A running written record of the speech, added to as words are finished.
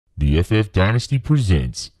the FF Dynasty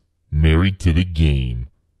presents Married to the Game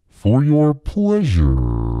for your pleasure.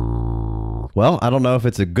 Well, I don't know if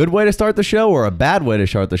it's a good way to start the show or a bad way to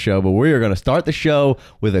start the show, but we are going to start the show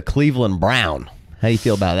with a Cleveland Brown. How do you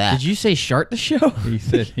feel about that? Did you say shart the show? He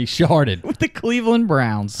said he sharded. With the Cleveland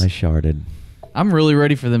Browns. I sharded. I'm really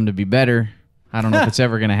ready for them to be better. I don't know if it's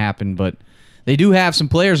ever going to happen, but they do have some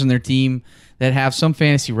players on their team that have some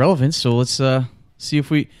fantasy relevance. So let's see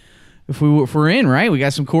if we're in, right? We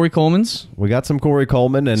got some Corey Coleman's. We got some Corey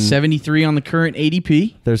Coleman and 73 on the current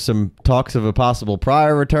ADP. There's some talks of a possible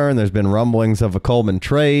prior return. There's been rumblings of a Coleman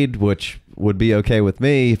trade, which would be okay with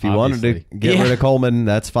me. If you wanted to get rid of Coleman,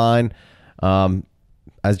 that's fine.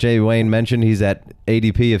 As Jay Wayne mentioned, he's at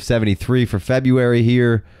ADP of 73 for February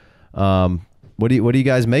here. What do you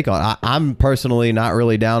guys make on? I'm personally not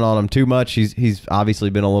really down on him too much. He's obviously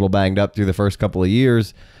been a little banged up through the first couple of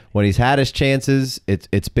years. When he's had his chances,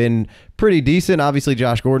 it's been pretty decent. Obviously,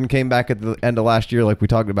 Josh Gordon came back at the end of last year, like we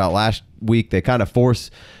talked about last week. They kind of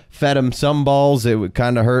force-fed him some balls. It would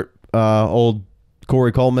kind of hurt old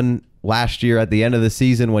Corey Coleman last year at the end of the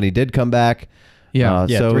season when he did come back. Yeah,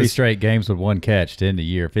 so 3 straight games with 1 catch to end the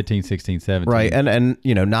year, 15, 16, 17. Right, and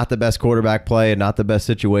not the best quarterback play and not the best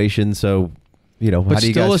situation, so... But how do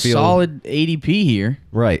you guys feel? Still a solid ADP here.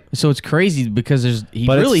 Right. So it's crazy because he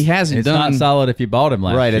really hasn't it's done... It's not solid if you bought him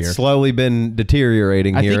last year. Right, it's slowly been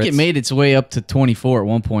deteriorating here. I think it made its way up to 24 at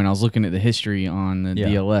one point. I was looking at the history on the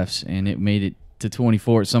DLFs, and it made it to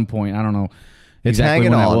 24 at some point. I don't know exactly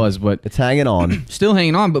when that was, but... It's hanging on. Still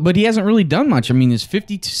hanging on, but he hasn't really done much. I mean, there's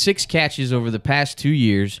 56 catches over the past 2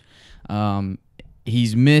 years.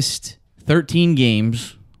 He's missed 13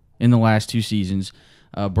 games in the last 2 seasons.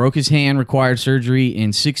 Broke his hand, required surgery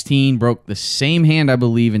in 16. Broke the same hand, I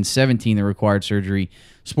believe, in 17 that required surgery.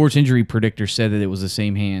 Sports Injury Predictor said that it was the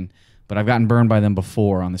same hand, but I've gotten burned by them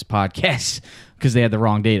before on this podcast because they had the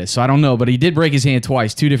wrong data. So I don't know, but he did break his hand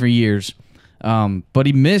twice, 2 different years. But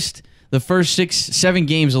he missed the first 6-7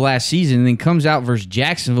 games of last season and then comes out versus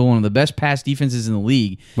Jacksonville, one of the best pass defenses in the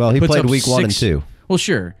league. Well, he played week 1 and 2. Well,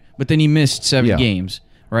 sure, but then he missed 7 games,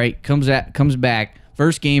 right? Comes back,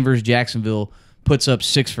 first game versus Jacksonville, puts up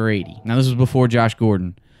 6 for 80. Now, this was before Josh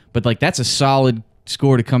Gordon, but that's a solid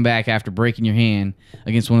score to come back after breaking your hand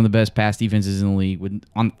against one of the best pass defenses in the league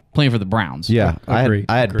playing for the Browns. Yeah, I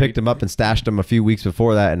had picked him up and stashed him a few weeks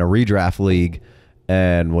before that in a redraft league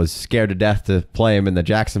and was scared to death to play him in the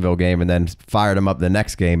Jacksonville game and then fired him up the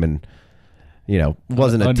next game and,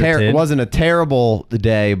 wasn't a terrible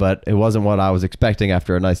day, but it wasn't what I was expecting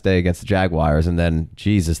after a nice day against the Jaguars. And then,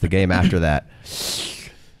 Jesus, the game after that.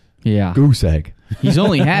 Yeah. Goose egg. He's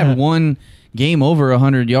only had 1 game over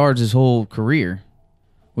 100 yards his whole career,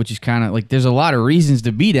 which is kind of there's a lot of reasons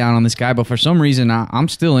to be down on this guy, but for some reason I'm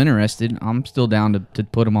still interested. I'm still down to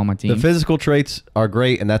put him on my team. The physical traits are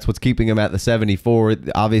great, and that's what's keeping him at the 74.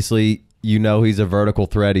 Obviously, he's a vertical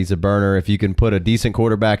threat. He's a burner. If you can put a decent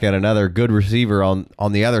quarterback and another good receiver on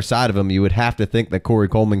the other side of him, you would have to think that Corey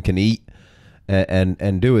Coleman can eat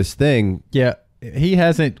and do his thing. Yeah, he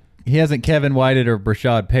hasn't Kevin Whited or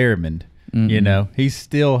Brashad Perriman. Mm-hmm. He's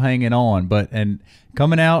still hanging on. And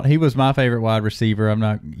coming out, he was my favorite wide receiver. I'm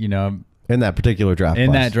not, in that particular draft class.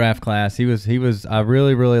 In that draft class, he was. I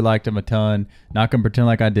really, really liked him a ton. Not gonna pretend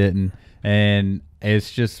like I didn't. And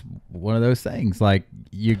it's just one of those things. Like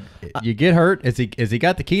you get hurt. Is he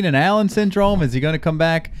got the Keenan Allen syndrome? Is he going to come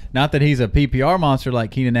back? Not that he's a PPR monster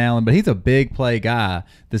like Keenan Allen, but he's a big play guy.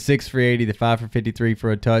 The 6 for 80, the 5 for 53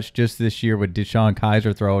 for a touch just this year with Deshaun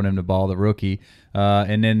Kaiser throwing him the ball, the rookie.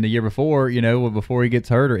 And then the year before, before he gets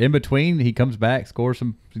hurt or in between, he comes back, scores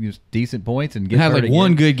some decent points, and gets hurt had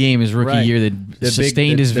one good game his rookie year that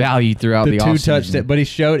sustained his value throughout the offseason. But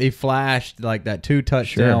he flashed like that 2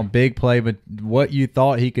 touchdown big play. But what you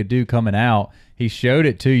thought he could do coming out, he showed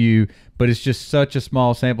it to you. But it's just such a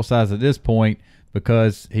small sample size at this point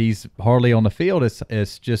because he's hardly on the field.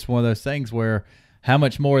 It's just one of those things where how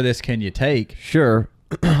much more of this can you take? Sure.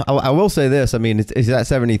 I will say this. I mean, it's at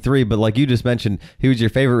 73, but like you just mentioned, he was your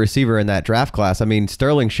favorite receiver in that draft class. I mean,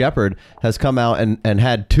 Sterling Shepard has come out and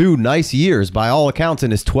had 2 nice years by all accounts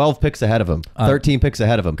and is 12 picks ahead of him, 13 picks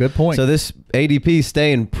ahead of him. Good point. So this ADP is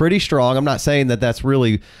staying pretty strong. I'm not saying that that's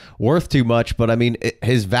really worth too much, but I mean,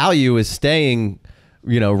 his value is staying,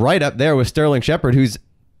 right up there with Sterling Shepard, who's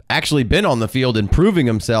actually been on the field and proving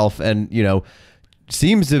himself and,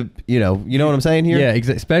 seems to, you know what I'm saying here? Yeah,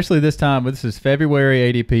 especially this time. This is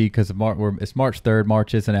February ADP because it's March 3rd.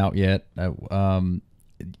 March isn't out yet. And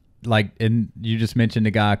you just mentioned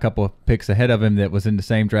a guy a couple of picks ahead of him that was in the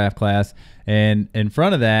same draft class. And in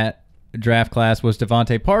front of that, draft class was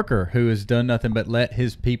Devontae Parker, who has done nothing but let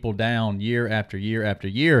his people down year after year after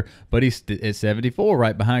year, but he's at 74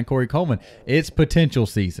 right behind Corey Coleman. It's potential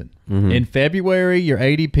season. In February, your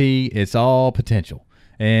ADP, it's all potential.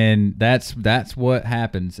 And that's what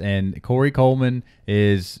happens. And Corey Coleman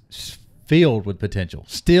is filled with potential.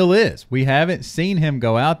 Still is. We haven't seen him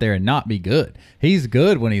go out there and not be good. He's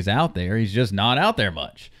good when he's out there. He's just not out there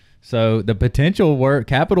much. So the potential word,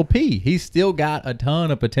 capital P, he's still got a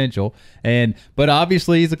ton of potential. But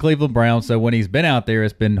obviously he's a Cleveland Brown, so when he's been out there,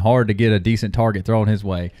 it's been hard to get a decent target thrown his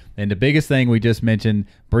way. And the biggest thing we just mentioned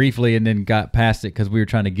briefly and then got past it because we were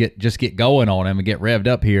trying to get going on him and get revved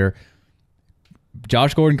up here.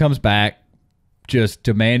 Josh Gordon comes back, just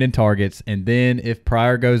demanding targets. And then if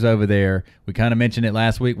Pryor goes over there, we kind of mentioned it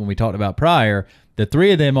last week when we talked about Pryor, the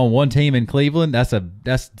three of them on one team in Cleveland, that's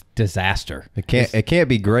disaster. It can't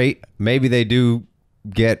be great. Maybe they do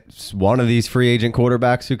get one of these free agent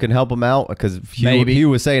quarterbacks who can help them out, because Hugh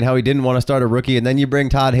was saying how he didn't want to start a rookie, and then you bring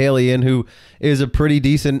Todd Haley in, who is a pretty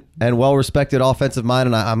decent and well-respected offensive mind,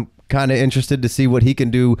 and I'm kind of interested to see what he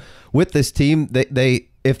can do with this team.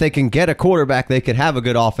 If they can get a quarterback, they could have a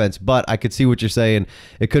good offense, but I could see what you're saying.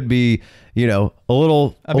 It could be, a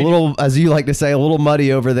little, as you like to say, a little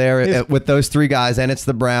muddy over there with those three guys, and it's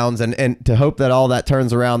the Browns, and to hope that all that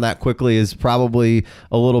turns around that quickly is probably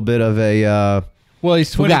a little bit of a... Well,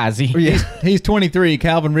 he's 20. He's 23.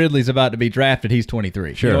 Calvin Ridley's about to be drafted. He's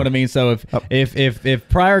 23. Sure. You know what I mean? So if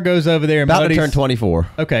Pryor goes over there and about to turn 24.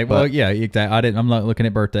 Okay. Well, yeah, exactly. I'm not looking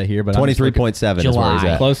at birthday here, but 23.7 is where he's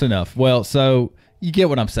at. Close enough. Well, so you get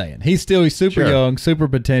what I'm saying. He's super young, super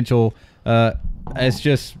potential. It's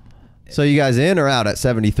just. So you guys in or out at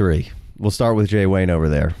 73? We'll start with Jay Wayne over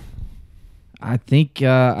there. I think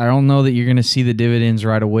I don't know that you're going to see the dividends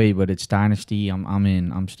right away, but it's Dynasty. I'm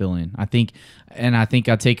in. I'm still in. I think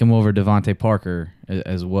I'll take him over Devontae Parker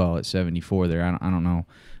as well at 74 there. I don't know.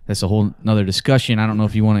 That's a whole another discussion. I don't know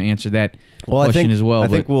if you want to answer that question as well. I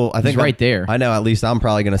think he's right there. I know. At least I'm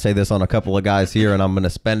probably going to say this on a couple of guys here, and I'm going to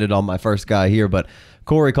spend it on my first guy here. But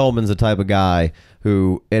Corey Coleman's the type of guy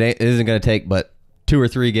who it isn't going to take but 2 or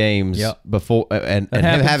 3 games before and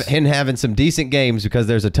him having some decent games, because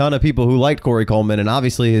there's a ton of people who liked Corey Coleman, and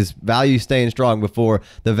obviously his value staying strong before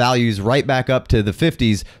the value's right back up to the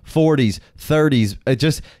 50s, 40s, 30s. It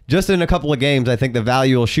just in a couple of games, I think the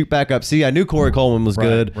value will shoot back up. See, I knew Corey Coleman was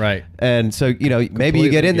good, right? And so maybe you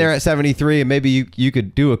get in there at 73, and maybe you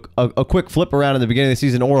could do a quick flip around in the beginning of the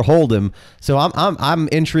season or hold him. So I'm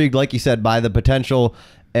intrigued, like you said, by the potential.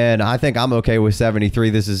 And I think I'm okay with 73.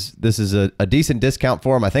 This is a decent discount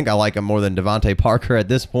for him. I think I like him more than Devontae Parker at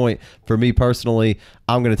this point. For me personally,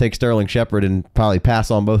 I'm going to take Sterling Shepard and probably pass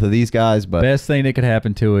on both of these guys. But best thing that could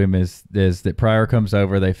happen to him is that Pryor comes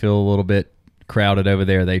over. They feel a little bit crowded over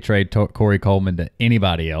there. They trade Corey Coleman to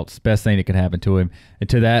anybody else. Best thing that could happen to him. And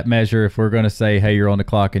to that measure, if we're going to say, hey, you're on the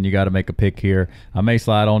clock and you got to make a pick here, I may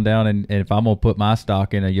slide on down. And if I'm going to put my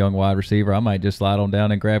stock in a young wide receiver, I might just slide on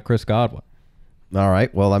down and grab Chris Godwin. All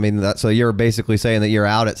right. Well, I mean, so you're basically saying that you're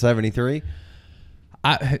out at 73?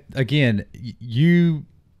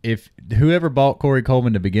 If whoever bought Corey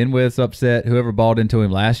Coleman to begin with is upset, whoever bought into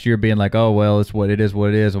him last year being like, oh, well, it's what it is,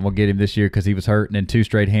 and we'll get him this year because he was hurt and then 2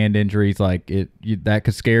 straight hand injuries, that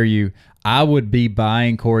could scare you. I would be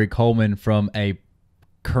buying Corey Coleman from a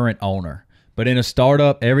current owner. But in a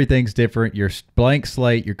startup, everything's different. You're blank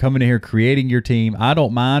slate. You're coming in here creating your team. I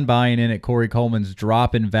don't mind buying in at Corey Coleman's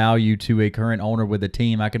drop in value to a current owner with a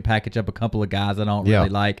team. I can package up a couple of guys I don't really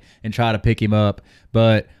like and try to pick him up.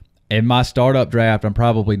 But in my startup draft, I'm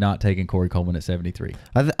probably not taking Corey Coleman at 73.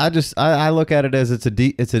 I look at it as it's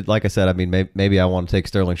a like I said. I mean, maybe I want to take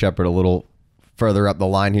Sterling Shepard a little further up the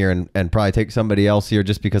line here and probably take somebody else here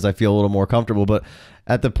just because I feel a little more comfortable. But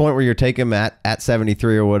at the point where you're taking him at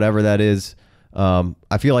 73 or whatever that is,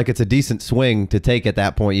 I feel like it's a decent swing to take at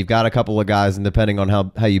that point. You've got a couple of guys, and depending on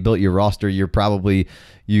how you built your roster, you're probably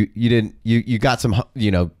you got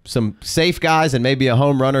some safe guys and maybe a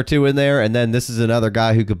home run or two in there, and then this is another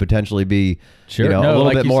guy who could potentially be a little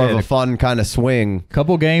bit more of a fun kind of swing.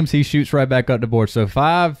 Couple games he shoots right back up the board. So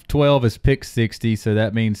 5-12 is pick 60, so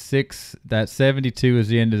that means 72 is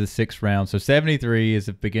the end of the 6th round. So 73 is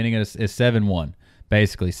the beginning of is 7-1.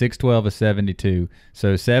 Basically, 6-12 is 72.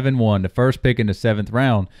 So 7-1, the first pick in the 7th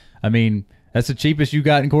round. I mean, that's the cheapest you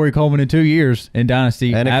got in Corey Coleman in 2 years in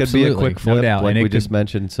Dynasty. And it Absolutely, could be a quick flip, like we just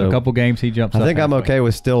mentioned. So a couple games he jumps up. I think I'm okay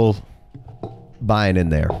with still buying in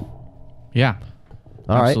there. Yeah.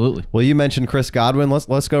 All right. Absolutely. Well, you mentioned Chris Godwin.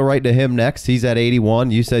 Let's go right to him next. He's at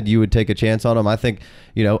 81. You said you would take a chance on him. I think,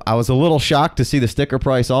 I was a little shocked to see the sticker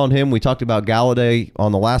price on him. We talked about Galladay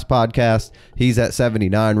on the last podcast. He's at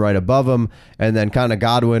 79, right above him. And then kind of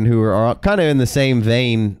Godwin, who are kind of in the same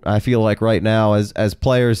vein, I feel like right now, as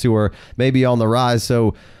players who are maybe on the rise.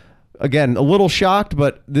 So, again, a little shocked,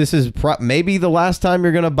 but this is maybe the last time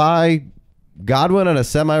you're going to buy Godwin at a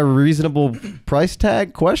semi-reasonable price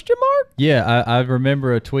tag, question mark? Yeah, I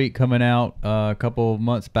remember a tweet coming out a couple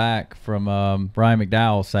months back from Brian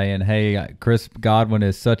McDowell saying, hey, Chris Godwin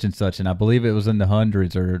is such and such, and I believe it was in the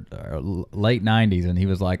hundreds or late 90s, and he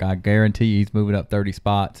was like, I guarantee he's moving up 30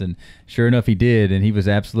 spots, and sure enough he did, and he was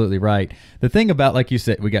absolutely right. The thing about, like you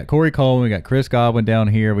said, we got Corey Coleman, we got Chris Godwin down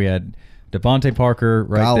here, we had Devontae Parker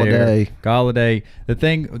there. Galladay. The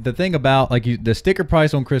thing about the sticker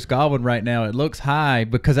price on Chris Godwin right now, it looks high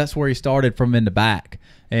because that's where he started from in the back,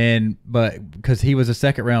 but because he was a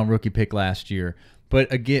second round rookie pick last year. But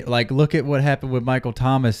again, look at what happened with Michael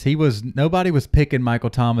Thomas. Nobody was picking Michael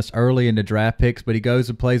Thomas early in the draft picks, but he goes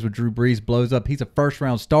and plays with Drew Brees, blows up. He's a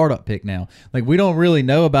first-round startup pick now. We don't really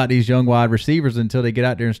know about these young wide receivers until they get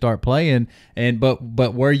out there and start playing.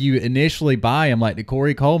 But where you initially buy them, like the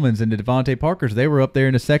Corey Colemans and the Devontae Parkers, they were up there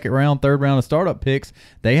in the second round, third round of startup picks.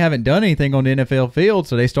 They haven't done anything on the NFL field,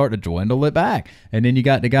 so they start to dwindle it back. And then you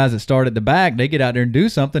got the guys that start at the back. They get out there and do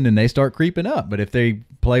something, and they start creeping up. But if they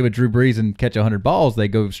play with Drew Brees and catch 100 balls, they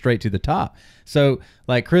go straight to the top. So,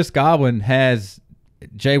 Chris Godwin has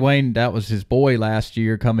Jay Wayne, that was his boy last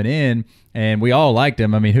year coming in, and we all liked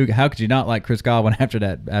him. I mean, how could you not like Chris Godwin after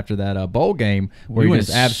that bowl game where he he went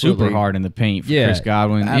was absolutely super hard in the paint for Chris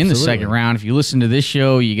Godwin in the second round. If you listen to this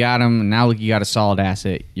show, you got him, and now look, you got a solid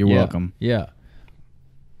asset. You're welcome. Yeah.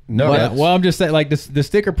 No, well, I'm just saying, the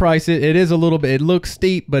sticker price, it is a little bit, it looks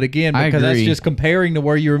steep, but again, because that's just comparing to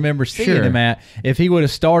where you remember seeing him at. If he would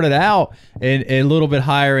have started out a little bit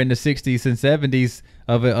higher in the 60s and 70s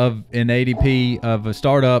of an ADP of a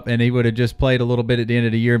startup, and he would have just played a little bit at the end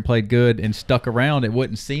of the year and played good and stuck around, it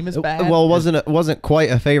wouldn't seem as bad. Well, it wasn't quite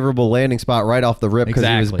a favorable landing spot right off the rip because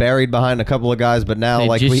he was buried behind a couple of guys. But now,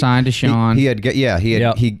 they just signed Deshaun.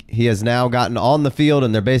 He has now gotten on the field,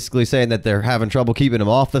 and they're basically saying that they're having trouble keeping him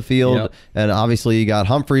off the field. Yep. And obviously, you got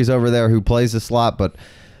Humphreys over there who plays the slot, but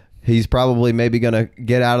he's probably maybe going to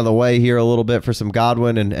get out of the way here a little bit for some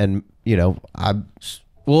Godwin, and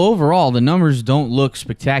Well, overall, the numbers don't look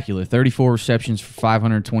spectacular. 34 receptions for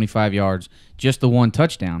 525 yards, just the one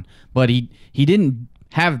touchdown. But he didn't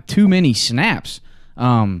have too many snaps.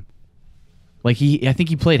 I think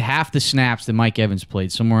he played half the snaps that Mike Evans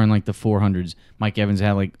played, somewhere in the 400s. Mike Evans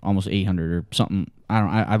had almost 800 or something.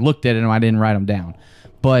 I looked at it and I didn't write them down.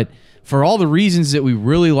 But for all the reasons that we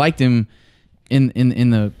really liked him in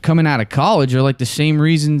the coming out of college are the same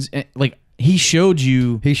reasons. He showed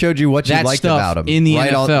you what you liked about him in the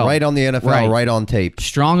NFL. Right on the NFL, right on tape.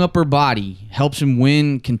 Strong upper body helps him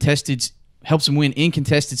win in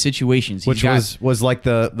contested situations. Which was like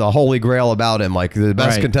the holy grail about him, the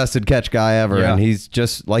best contested catch guy ever. Yeah. And he's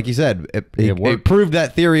just, like you said, it proved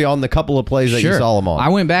that theory on the couple of plays that you saw him on. I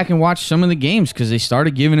went back and watched some of the games because they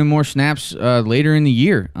started giving him more snaps later in the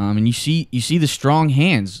year. And you see the strong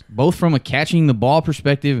hands, both from a catching the ball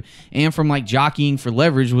perspective and from jockeying for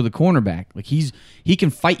leverage with a cornerback. He can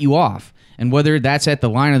fight you off. And whether that's at the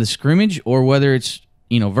line of the scrimmage or whether it's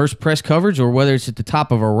versus press coverage, or whether it's at the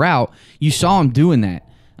top of a route, you saw him doing that.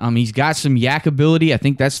 He's got some yak ability. I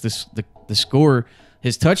think that's the score.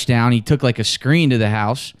 His touchdown, he took a screen to the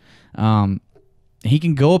house. He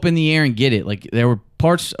can go up in the air and get it. There were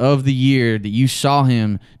parts of the year that you saw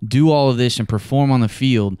him do all of this and perform on the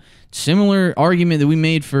field. Similar argument that we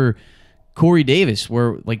made for Corey Davis,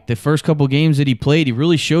 where the first couple games that he played, he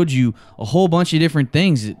really showed you a whole bunch of different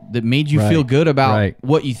things that made you feel good about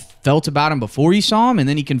what you felt about him before you saw him, and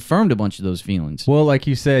then he confirmed a bunch of those feelings. Well, like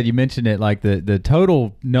you said, you mentioned it, the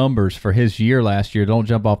total numbers for his year last year don't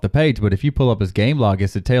jump off the page, but if you pull up his game log,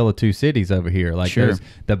 it's a tale of two cities over here.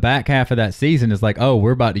 The back half of that season is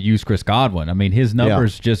we're about to use Chris Godwin. I mean, his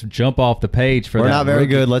numbers just jump off the page for We're not very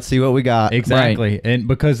good. Let's see what we got. Exactly. Right. And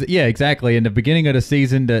because, exactly. In the beginning of the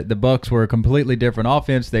season, the Bucs were a completely different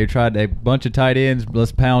offense. They tried a bunch of tight ends.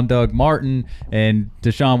 Let's pound Doug Martin and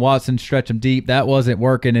Deshaun Watson, stretch them deep. That wasn't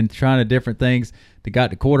working, and trying to different things. They got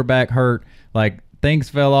the quarterback hurt. Things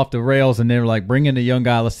fell off the rails, and they were bring in the young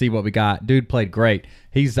guy. Let's see what we got. Dude played great.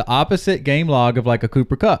 He's the opposite game log of a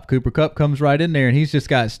Cooper Kupp. Cooper Kupp comes right in there, and he's just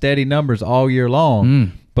got steady numbers all year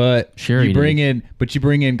long. But Sure, you bring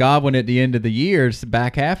in Godwin at the end of the year, it's the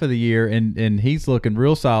back half of the year, and he's looking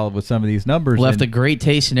real solid with some of these numbers. Left a great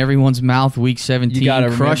taste in everyone's mouth. Week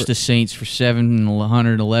 17, crushed the Saints for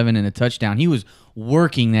 711 and a touchdown. He was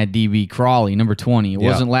working that DB Crawley, number 20. It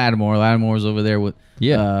wasn't Lattimore. Lattimore was over there with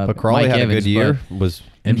but Crawley Mike had Evans, a good year.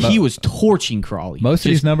 And he was torching Crawley. Most of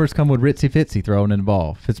these numbers come with Ritzy Fitzy throwing in the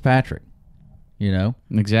ball. Fitzpatrick,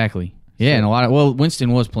 Exactly. Yeah, and a lot of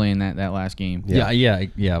Winston was playing that last game.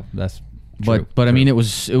 Yeah, that's true. But I mean, it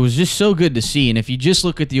was just so good to see. And if you just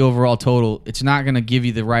look at the overall total, it's not going to give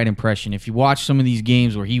you the right impression. If you watch some of these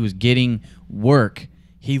games where he was getting work,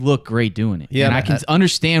 he looked great doing it. Yeah, and I can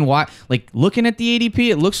understand why. Like, looking at the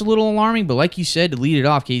ADP, it looks a little alarming. But like you said, to lead it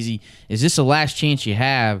off, KZ, is this the last chance you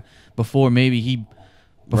have before maybe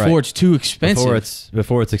it's too expensive?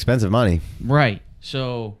 Before it's expensive money. Right.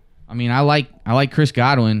 So, I mean, I like Chris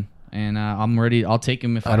Godwin, and I'm ready. I'll take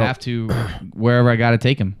him if I have to, wherever I got to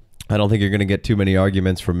take him. I don't think you're going to get too many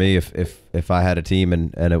arguments from me if I had a team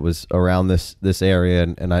and it was around this area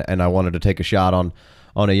and I wanted to take a shot on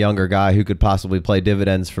a younger guy who could possibly play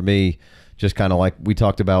dividends for me, just kind of like we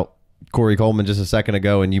talked about Corey Coleman just a second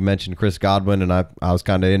ago, and you mentioned Chris Godwin, and I was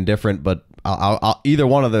kind of indifferent, but I'll either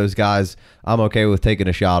one of those guys I'm okay with taking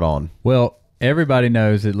a shot on. Well, everybody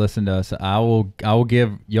knows that listen to us. I will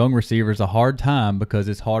give young receivers a hard time because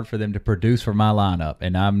it's hard for them to produce for my lineup,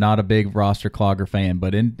 and I'm not a big roster clogger fan.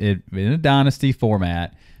 But in a dynasty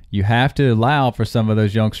format, you have to allow for some of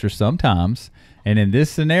those youngsters sometimes. And in this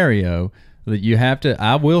scenario, that you have to.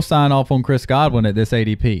 I will sign off on Chris Godwin at this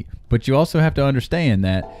ADP, but you also have to understand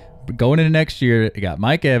that going into next year, they got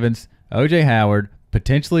Mike Evans, O.J. Howard,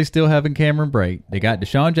 potentially still having Cameron Brate. They got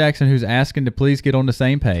Deshaun Jackson, who's asking to please get on the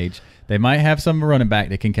same page. They might have some running back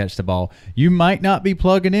that can catch the ball. You might not be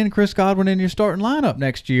plugging in Chris Godwin in your starting lineup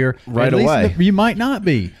next year. Right away. You might not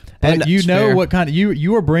be. But And what kind of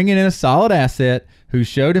you are bringing in a solid asset who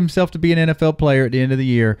showed himself to be an NFL player at the end of the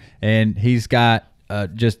year, and he's got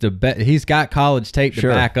he's got college tape to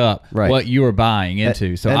back up what you are buying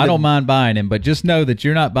into. So I don't mind buying him, but just know that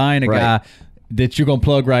you're not buying a guy that you're going to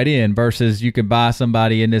plug right in versus you could buy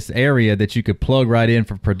somebody in this area that you could plug right in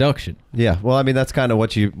for production. Yeah, well, I mean, that's kind of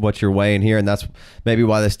what you're weighing here, and that's maybe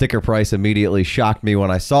why the sticker price immediately shocked me when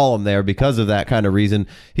I saw him there because of that kind of reason.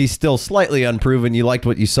 He's still slightly unproven. You liked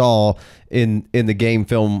what you saw in the game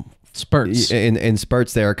film spurts. In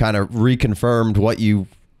spurts there, kind of reconfirmed what you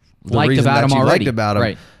liked about him already.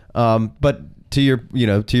 Right. But to your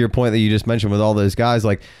point that you just mentioned with all those guys,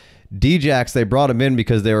 like Djax, they brought him in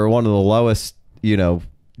because they were one of the lowest,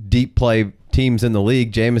 deep play teams in the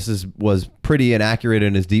league. Jameis was pretty inaccurate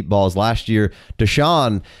in his deep balls last year.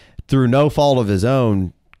 Deshaun, through no fault of his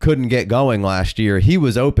own, couldn't get going last year. He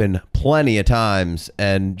was open plenty of times,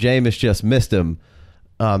 and Jameis just missed him.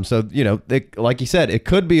 So, like you said, it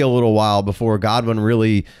could be a little while before Godwin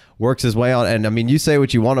really works his way on. And, I mean, you say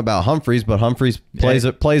what you want about Humphreys, but Humphreys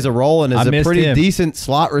plays a role and is a pretty decent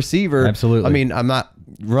slot receiver. Absolutely. I mean, I'm not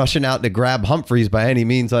rushing out to grab Humphreys by any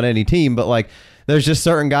means on any team, but, like, there's just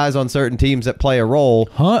certain guys on certain teams that play a role.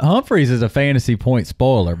 Humphreys is a fantasy point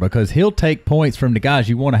spoiler because he'll take points from the guys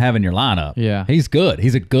you want to have in your lineup. Yeah. He's good.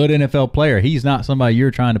 He's a good NFL player. He's not somebody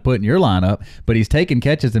you're trying to put in your lineup, but he's taking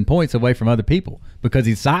catches and points away from other people because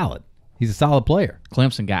he's solid. He's a solid player.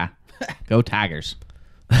 Clemson guy. Go Tigers.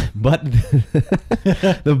 But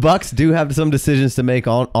the Bucks do have some decisions to make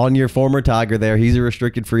on your former Tiger there. He's a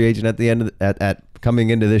restricted free agent at the end of at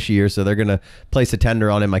coming into this year, so they're going to place a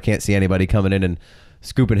tender on him. I can't see anybody coming in and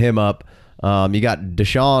scooping him up. You got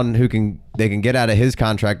Deshaun, they can get out of his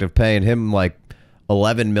contract of paying him like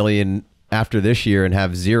 $11 million after this year and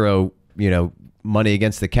have zero, money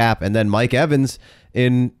against the cap. And then Mike Evans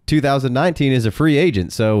in 2019 is a free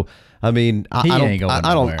agent. So I mean, I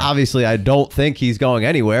don't obviously I don't think he's going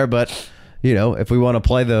anywhere, but if we want to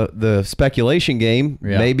play the speculation game,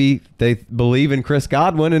 maybe they believe in Chris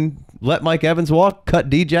Godwin and let Mike Evans walk, cut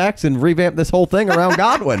Djax, and revamp this whole thing around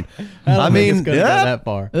Godwin. I mean, go that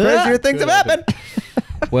far. Crazier things have happened.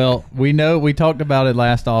 Well, we talked about it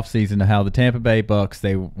last offseason how the Tampa Bay Bucks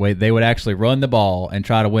they would actually run the ball and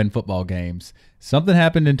try to win football games. Something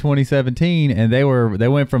happened in 2017, and they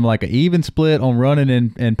went from like an even split on running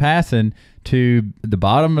and passing to the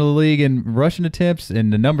bottom of the league in rushing attempts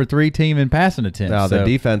and the number 3 team in passing attempts. No, the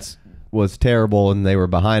defense was terrible, and they were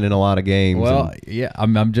behind in a lot of games. Well,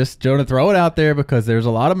 I'm just going to throw it out there because there's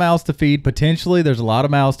a lot of mouths to feed. Potentially, there's a lot of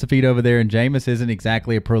mouths to feed over there, and Jameis isn't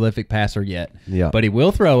exactly a prolific passer yet. Yeah, but he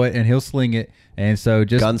will throw it and he'll sling it, and so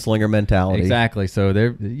just gunslinger mentality. Exactly. So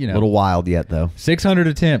they're a little wild yet though. 600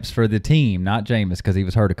 attempts for the team, not Jameis because he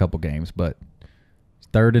was hurt a couple games, but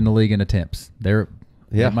 3rd in the league in attempts.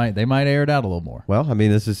 Yeah. They might air it out a little more. Well, I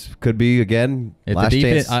mean, could be again If last the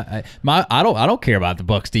defense, chance. I don't care about the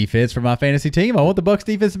Bucks defense for my fantasy team. I want the Bucks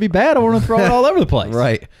defense to be bad. I want to throw it all over the place.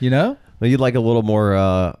 Right. You know? Well, you'd like a little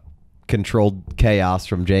more controlled chaos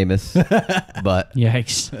from Jameis, but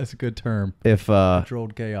Yikes. That's a good term. if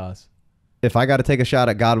Controlled chaos. if I got to take a shot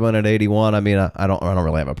at Godwin at 81, I mean, I don't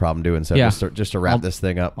really have a problem doing so. Yeah. Just to wrap this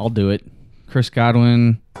thing up. I'll do it. Chris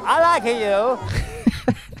Godwin. I like you.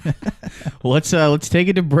 Let's take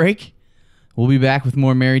it to break. We'll be back with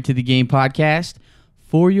more Married to the Game podcast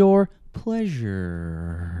for your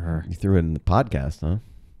pleasure. You threw it in the podcast, huh?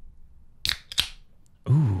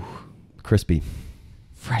 Ooh, crispy.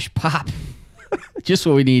 Fresh pop. Just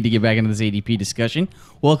what we need to get back into this ADP discussion.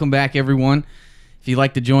 Welcome back, everyone. If you'd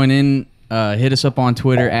like to join in, hit us up on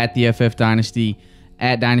Twitter at the FF Dynasty,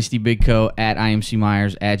 at Dynasty Big Co, at IMC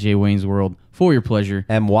Myers, at Jay Wayne's World for your pleasure.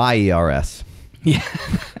 MYERS. Yeah.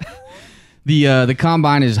 The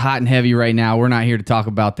combine is hot and heavy right now. We're not here to talk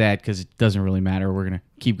about that because it doesn't really matter. We're gonna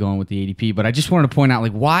keep going with the ADP. But I just wanted to point out,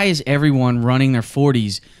 like, why is everyone running their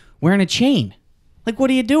 40s wearing a chain? Like, what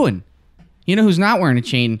are you doing? You know who's not wearing a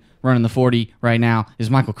chain running the 40 right now is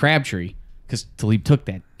Michael Crabtree, because Talib took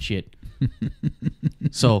that shit.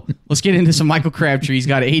 So let's get into some Michael Crabtree. He's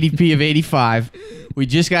got an ADP of 85. We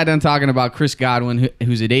just got done talking about Chris Godwin,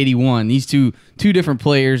 who's at 81. These two different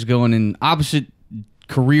players going in opposite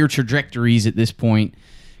career trajectories at this point.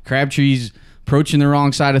 Crabtree's approaching the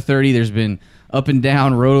wrong side of 30. There's been up and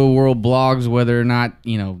down Roto World blogs whether or not,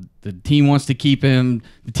 the team wants to keep him.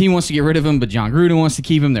 The team wants to get rid of him, but John Gruden wants to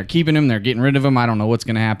keep him. They're keeping him. They're getting rid of him. I don't know what's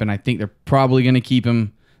going to happen. I think they're probably going to keep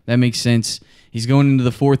him. That makes sense. He's going into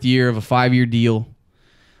the 4th year of a 5-year deal.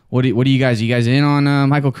 What do you guys? Are you guys in on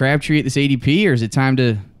Michael Crabtree at this ADP, or is it time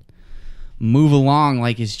to move along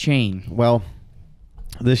like his chain? Well,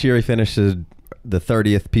 this year he finished the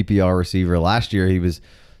 30th PPR receiver. Last year he was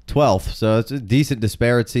 12th, so it's a decent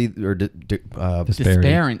disparity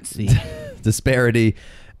disparity.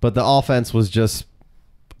 But the offense was just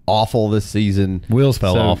awful this season. Wheels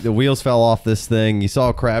fell off. The wheels fell off this thing. You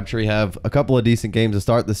saw Crabtree have a couple of decent games to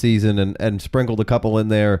start the season and sprinkled a couple in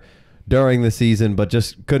there during the season, but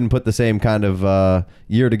just couldn't put the same kind of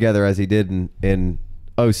year together as he did in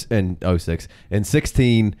 16.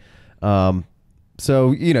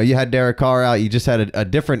 So, you had Derek Carr out. You just had a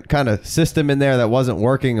different kind of system in there that wasn't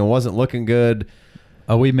working and wasn't looking good.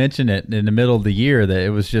 Oh, we mentioned it in the middle of the year that it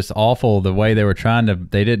was just awful the way they were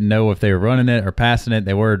they didn't know if they were running it or passing it.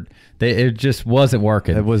 It just wasn't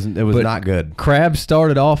working. It was not good. Crabbe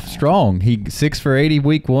started off strong. He 6 for 80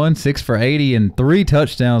 week 1, 6 for 80 and 3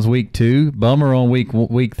 touchdowns week 2. Bummer on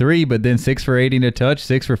week 3, but then 6 for 80 and a touch,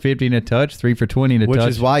 6 for 50 and a touch, 3 for 20 and a touch. Which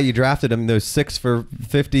is why you drafted him. Those 6 for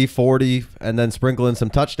 50, 40, and then sprinkling some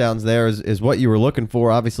touchdowns there is what you were looking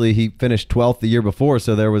for. Obviously, he finished 12th the year before,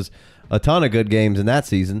 so there was a ton of good games in that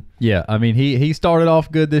season. Yeah, I mean he started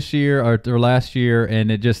off good this year or last year, and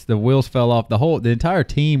the wheels fell off. The entire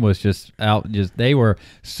team was just out. They were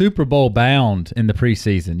Super Bowl bound in the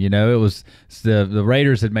preseason. It was the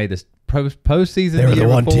Raiders had made this postseason. They were the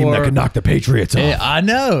one team that before. could knock the Patriots off. Yeah, I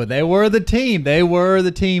know they were the team. They were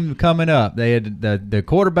the team coming up. They had the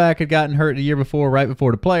quarterback had gotten hurt the year before, right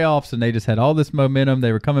before the playoffs, and they just had all this momentum.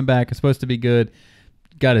 They were coming back. It's supposed to be good.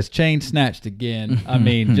 Got his chain snatched again. I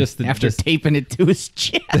mean, after taping it to his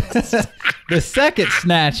chest. The second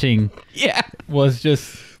snatching, was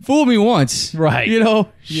just fool me once, right?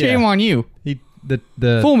 Shame on you. The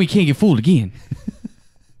fool me can't get fooled again.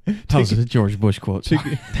 Those are the George Bush quotes. To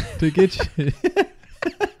get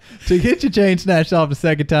your chain snatched off the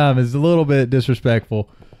second time is a little bit disrespectful.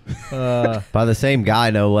 By the same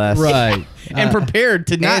guy, no less. Right. And prepared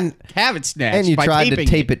to not have it snatched. And you by tried to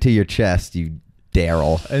tape it to your chest, you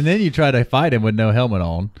Daryl. And then you try to fight him with no helmet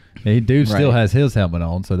on. And dude still has his helmet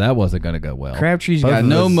on, so that wasn't going to go well. Crabtree's got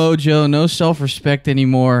no mojo, no self-respect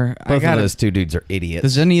anymore. Both of those two dudes are idiots.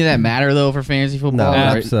 Does any of that matter, though, for fantasy football? No,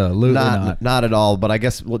 absolutely not at all. But I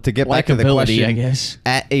guess to get back to the question, I guess.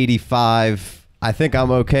 At 85, I think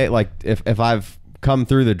I'm okay. Like, if I've come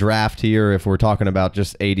through the draft here, if we're talking about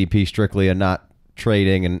just ADP strictly and not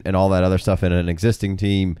trading and all that other stuff in an existing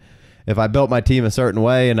team, if I built my team a certain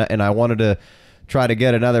way and I wanted to try to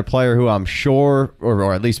get another player who I'm sure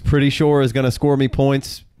or at least pretty sure is going to score me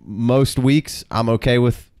points most weeks, I'm okay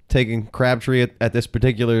with taking Crabtree at this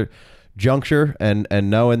particular juncture and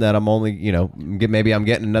knowing that I'm only, maybe I'm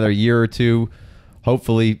getting another year or two,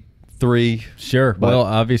 hopefully 3. Sure. Well,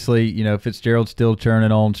 obviously, Fitzgerald's still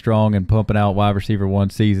churning on strong and pumping out wide receiver 1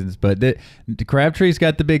 seasons, but the Crabtree's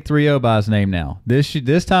got the big 3-0 by his name now.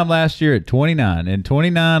 This time last year at 29, and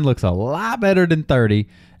 29 looks a lot better than 30.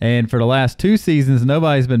 And for the last 2 seasons,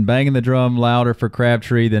 nobody's been banging the drum louder for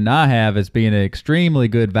Crabtree than I have as being an extremely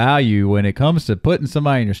good value when it comes to putting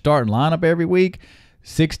somebody in your starting lineup every week.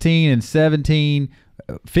 16 and 17.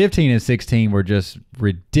 15 and 16 were just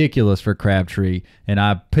ridiculous for Crabtree, and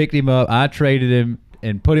I picked him up. I traded him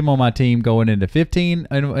and put him on my team going into 15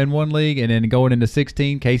 in one league, and then going into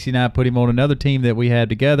 16, Casey and I put him on another team that we had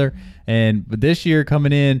together. But this year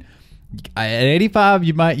coming in at 85,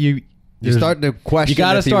 you start to question. You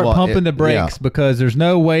got to start pumping the brakes because there's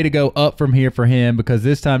no way to go up from here for him, because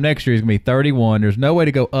this time next year he's going to be 31. There's no way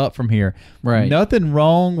to go up from here. Right. Nothing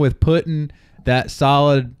wrong with putting that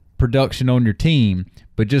solid production on your team,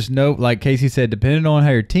 but just know, like Casey said, depending on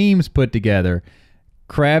how your team's put together,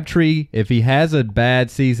 Crabtree, if he has a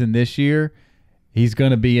bad season this year, he's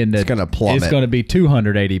going to be in the. It's going to plummet. It's going to be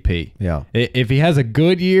 200 ADP. Yeah. If he has a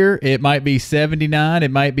good year, it might be 79,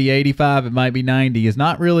 it might be 85, it might be 90. It's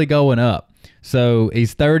not really going up. So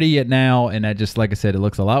he's 30 at now, and that just, like I said, it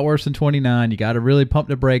looks a lot worse than 29. You got to really pump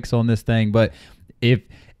the brakes on this thing. But if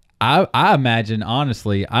I imagine,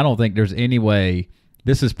 honestly, I don't think there's any way.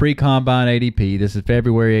 This is pre-combine ADP. This is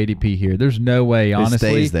February ADP here. There's no way, honestly. It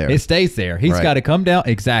stays there. It stays there. He's got to come down.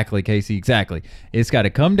 Exactly, Casey, exactly. It's got to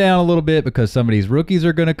come down a little bit because some of these rookies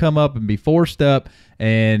are going to come up and be forced up,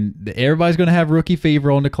 and everybody's going to have rookie fever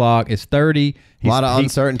on the clock. It's 30. A lot of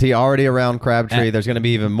uncertainty already around Crabtree. There's going to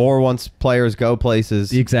be even more once players go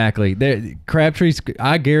places. Exactly. Crabtree's.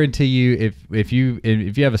 I guarantee you, if you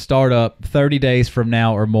have a startup 30 days from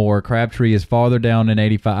now or more, Crabtree is farther down than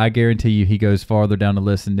 85. I guarantee you he goes farther down the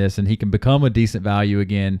list than this, and he can become a decent value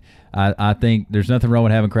again. I think there's nothing wrong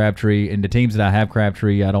with having Crabtree. And the teams that I have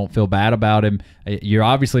Crabtree, I don't feel bad about him. You're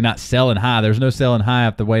obviously not selling high. There's no selling high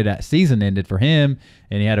after the way that season ended for him,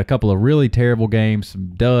 and he had a couple of really terrible games,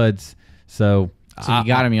 some duds. So you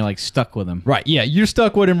got him, you're like stuck with him. Right, yeah, you're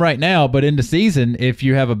stuck with him right now, but in the season, if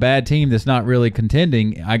you have a bad team that's not really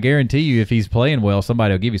contending, I guarantee you if he's playing well,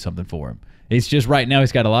 somebody will give you something for him. It's just right now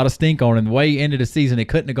he's got a lot of stink on him. The way he ended the season, it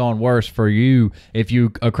couldn't have gone worse for you if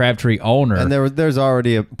you a Crabtree owner. And there's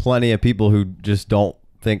already plenty of people who just don't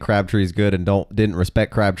think Crabtree's good and didn't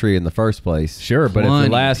respect Crabtree in the first place. Sure, but if the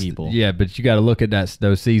last people. Yeah, but you got to look at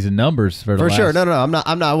those season numbers for sure. No, I'm not.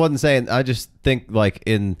 I wasn't saying. I just think like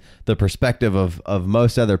in the perspective of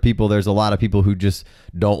most other people, there's a lot of people who just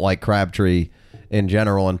don't like Crabtree in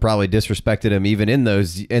general and probably disrespected him even in the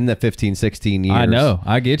 15-16 years. I know.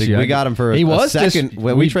 I get you. We got him for a second.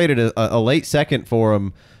 We traded a late second for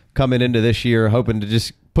him coming into this year, hoping to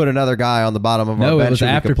just put another guy on the bottom of our bench. No, it was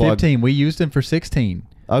after 15. We used him for 16.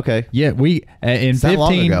 Okay. Yeah, we in 15. That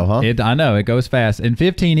long ago, huh? I know it goes fast. In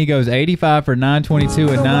 15, he goes 85 for 922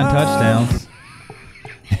 and 9 touchdowns.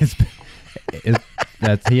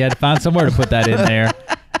 He had to find somewhere to put that in there.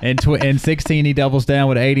 In 16, he doubles down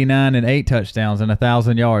with 89 and 8 touchdowns and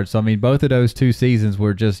 1,000 yards. So I mean, both of those 2 seasons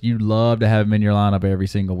were just you'd love to have him in your lineup every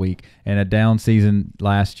single week. And a down season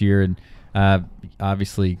last year, and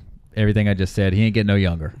obviously everything I just said, he ain't getting no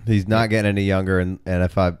younger. He's not getting any younger, and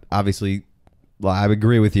if I obviously. Well, I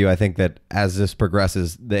agree with you. I think that as this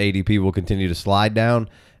progresses, the ADP will continue to slide down.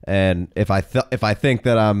 And if I think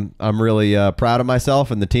that I'm really proud of myself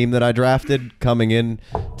and the team that I drafted coming in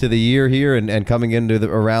to the year here and coming into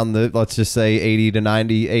around the, let's just say 80 to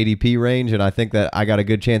 90 ADP range, and I think that I got a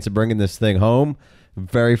good chance of bringing this thing home,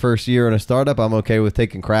 very first year in a startup, I'm okay with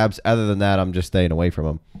taking Crabs. Other than that, I'm just staying away from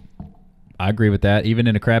him. I agree with that. Even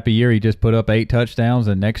in a crappy year, he just put up 8 touchdowns,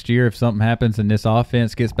 and next year, if something happens and this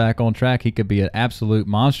offense gets back on track, he could be an absolute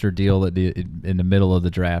monster deal in the middle of the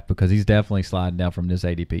draft because he's definitely sliding down from this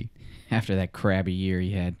ADP. After that crabby year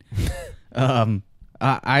he had.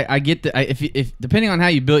 I get if depending on how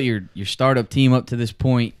you built your startup team up to this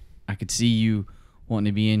point, I could see you wanting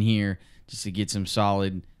to be in here just to get some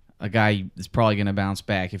solid. A guy that's probably going to bounce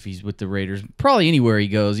back if he's with the Raiders. Probably anywhere he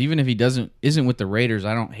goes, even if he isn't with the Raiders.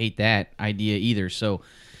 I don't hate that idea either. So,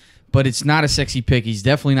 but it's not a sexy pick. He's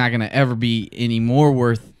definitely not going to ever be any more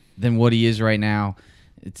worth than what he is right now.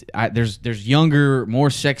 There's younger, more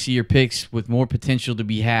sexier picks with more potential to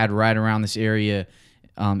be had right around this area.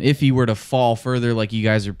 If he were to fall further, like you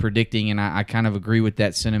guys are predicting, and I kind of agree with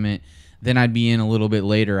that sentiment, then I'd be in a little bit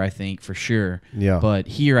later, I think, for sure. Yeah. But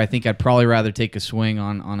here, I think I'd probably rather take a swing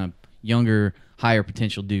on a younger, higher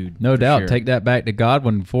potential dude. No doubt. Sure. Take that back to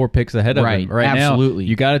Godwin 4 picks ahead of him. Right absolutely. Now,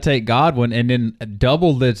 you got to take Godwin and then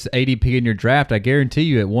double this ADP in your draft. I guarantee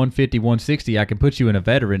you at 150, 160, I can put you in a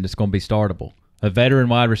veteran that's going to be startable. a veteran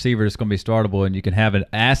wide receiver that's going to be startable, and you can have an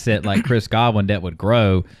asset like Chris Godwin that would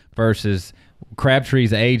grow versus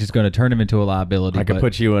Crabtree's age is going to turn him into a liability. I could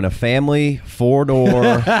put you in a family 4-door,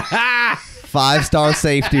 5-star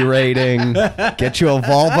safety rating, get you a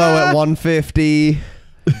Volvo at 150.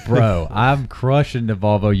 Bro, I'm crushing the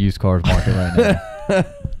Volvo used cars market right now.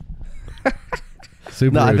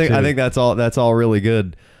 No, I think that's all really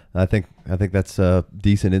good. I think that's a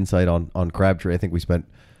decent insight on Crabtree. I think we spent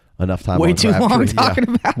enough time way on too Crabtree. long talking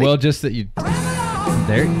about it. Well, just that you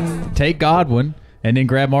take Godwin and then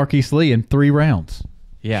grab Marquise Lee in 3 rounds.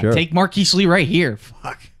 Yeah, Sure. take Marquise Lee right here.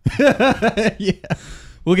 Fuck. Yeah.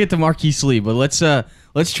 We'll get to Marquise Lee, but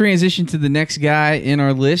let's transition to the next guy in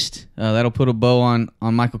our list. That'll put a bow on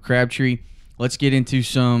Michael Crabtree. Let's get into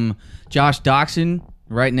some Josh Doxson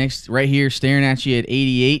right here, staring at you at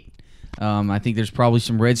 88. I think there's probably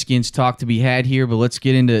some Redskins talk to be had here, but let's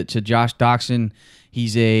get into Josh Doxson.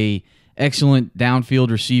 He's a excellent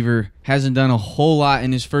downfield receiver. Hasn't done a whole lot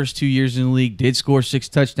in his first 2 years in the league. Did score 6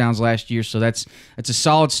 touchdowns last year, so that's a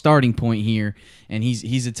solid starting point here. And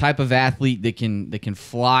he's a type of athlete that can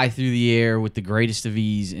fly through the air with the greatest of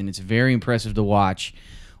ease, and it's very impressive to watch.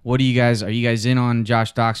 Are you guys in on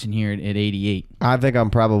Josh Doxson here at 88? I think I'm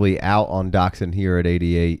probably out on Doxson here at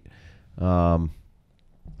 88.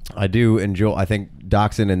 I do enjoy. I think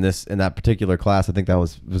Doxson in that particular class. I think that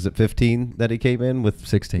was it 15 that he came in with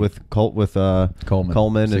 16 with Coleman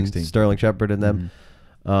 16. and Sterling Shepard and them.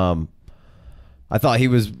 I thought he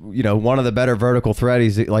was one of the better vertical threat.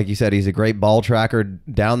 He's like you said, he's a great ball tracker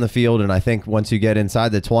down the field, and I think once you get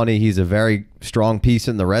inside the 20, he's a very strong piece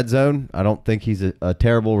in the red zone. I don't think he's a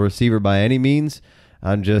terrible receiver by any means.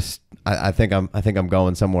 I think I'm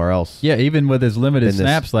going somewhere else. Yeah, even with his limited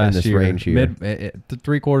snaps last year, range here.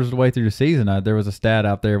 3/4 of the way through the season, there was a stat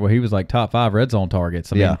out there where he was like top 5 red zone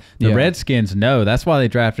targets. I mean, the Redskins know. That's why they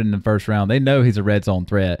drafted him in the first round. They know he's a red zone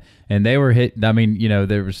threat, and they were hit. I mean,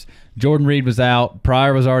 there was Jordan Reed was out.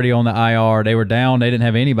 Pryor was already on the IR. They were down. They didn't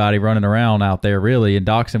have anybody running around out there really, and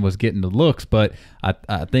Doxson was getting the looks. But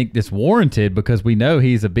I think it's warranted because we know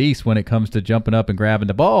he's a beast when it comes to jumping up and grabbing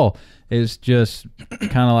the ball. It's just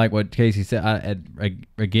kind of like what Casey said.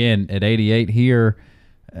 Again, at 88 here,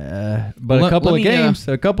 but a couple of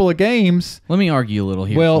games. Let me argue a little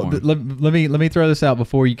here. Well, let me throw this out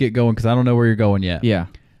before you get going because I don't know where you're going yet. Yeah.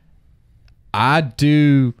 I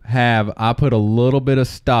put a little bit of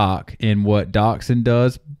stock in what Doxson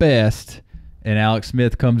does best, and Alex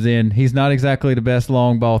Smith comes in. He's not exactly the best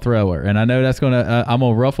long ball thrower, and I know that's going to I'm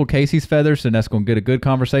going to ruffle Casey's feathers, and that's going to get a good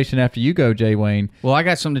conversation after you go, Jay Wayne. Well, I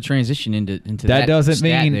got something to transition into that doesn't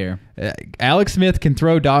stat mean there. Alex Smith can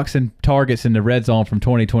throw Doxson targets in the red zone from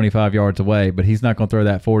 20, 25 yards away, but he's not going to throw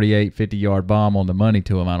that 48, 50-yard bomb on the money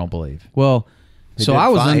to him, I don't believe. Well,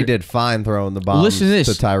 he did fine throwing the bombs listen to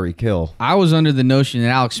this. to Tyreek Hill. I was under the notion that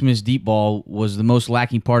Alex Smith's deep ball was the most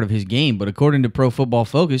lacking part of his game, but according to Pro Football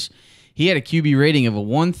Focus, he had a QB rating of a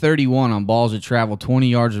 131 on balls that travel 20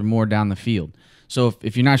 yards or more down the field. So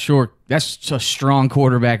if you're not sure, that's a strong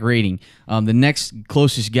quarterback rating. The next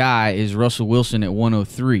closest guy is Russell Wilson at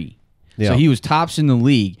 103. Yeah. So he was tops in the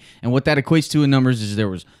league. And what that equates to in numbers is there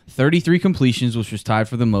was 33 completions, which was tied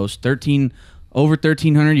for the most, over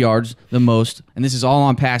 1,300 yards, the most, and this is all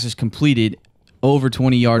on passes completed over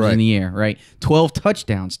 20 yards in the air, right? 12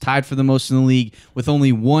 touchdowns, tied for the most in the league with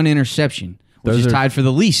only 1 interception, which is tied for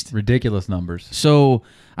the least. Ridiculous numbers. So,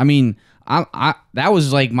 I mean, I that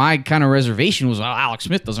was like my kind of reservation was, Alex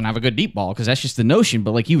Smith doesn't have a good deep ball because that's just the notion,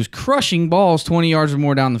 but like he was crushing balls 20 yards or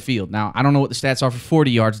more down the field. Now, I don't know what the stats are for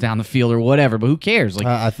 40 yards down the field or whatever, but who cares?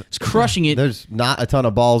 Like, it's crushing it. There's not a ton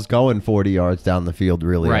of balls going 40 yards down the field,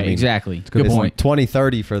 really. Right, I mean, exactly. Good point. 20,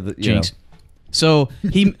 30 for the Jinx. So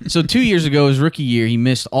 2 years ago, his rookie year, he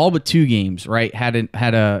missed all but 2 games. Right, had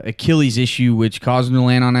a Achilles issue which caused him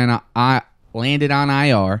to landed on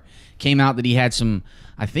IR. Came out that he had some,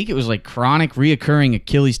 I think it was like chronic reoccurring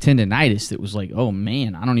Achilles tendonitis. That was like, oh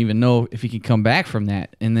man, I don't even know if he can come back from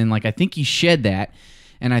that. And then I think he shed that,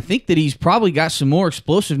 and I think that he's probably got some more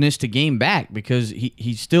explosiveness to gain back because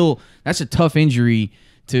he's still, that's a tough injury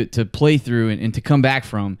to play through and to come back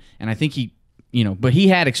from. And I think but he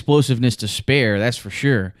had explosiveness to spare, that's for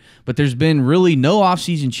sure. But there's been really no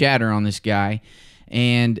offseason chatter on this guy.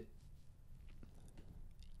 And,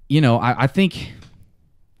 I think...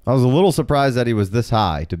 I was a little surprised that he was this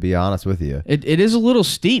high, to be honest with you. It is a little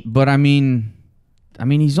steep, but I mean,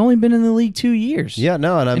 he's only been in the league 2 years. Yeah,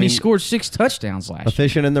 no, and he scored 6 touchdowns last year.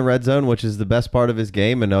 Efficient in the red zone, which is the best part of his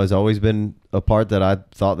game, and has always been a part that I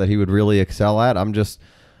thought that he would really excel at.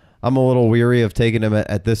 I'm a little weary of taking him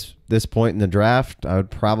at this point in the draft. I would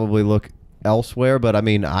probably look elsewhere. But I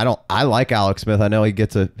mean, I like Alex Smith. I know he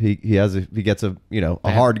gets a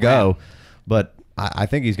hard go, but I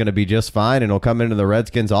think he's going to be just fine, and he'll come into the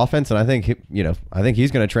Redskins offense. And I think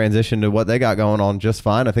he's going to transition to what they got going on just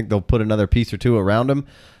fine. I think they'll put another piece or two around him.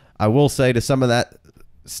 I will say to some of that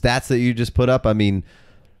stats that you just put up, I mean,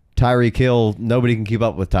 Tyreek Hill, nobody can keep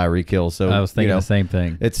up with Tyreek Hill. So I was thinking the same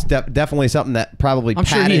thing. It's definitely something that probably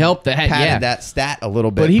sure he helped that stat a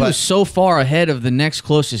little bit. But he was so far ahead of the next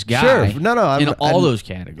closest guy. Sure, in all those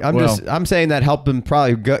categories. I'm saying that helped him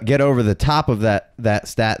probably get over the top of that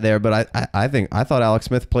stat there. But I thought Alex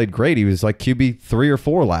Smith played great. He was like QB 3 or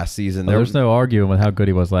 4 last season. There's no arguing with how good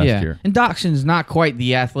he was last year. And Doxson's not quite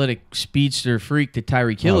the athletic speedster freak that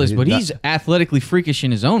Tyreek Hill is, but he's athletically freakish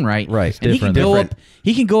in his own right. Right, and he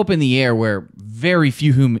can go up in the air where very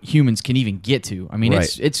few humans can even get to. I mean,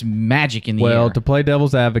 it's magic in the air. Well, to play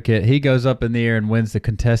devil's advocate, he goes up in the air and wins the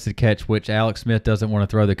contested catch, which Alex Smith doesn't want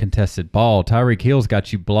to throw the contested ball. Tyreek Hill's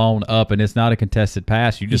got you blown up, and it's not a contested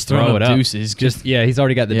pass. You just throw it up. Deuces. He's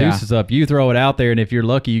already got the deuces up. You throw it out there, and if you're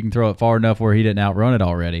lucky, you can throw it far enough where he didn't outrun it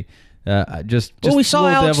already. We saw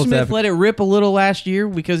Alex Smith let it rip a little last year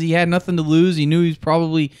because he had nothing to lose. He knew he was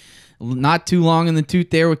probably not too long in the tooth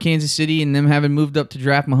there with Kansas City and them having moved up to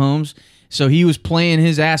draft Mahomes. So he was playing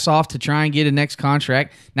his ass off to try and get a next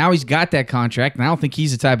contract. Now he's got that contract, and I don't think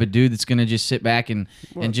he's the type of dude that's going to just sit back and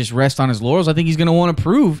just rest on his laurels. I think he's going to want to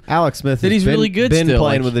prove Alex Smith that he's really good been still.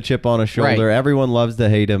 Playing with a chip on his shoulder. Right. Everyone loves to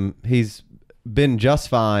hate him. He's been just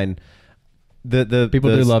fine. People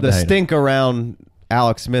do love the stink around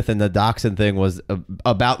Alex Smith and the Doxson thing was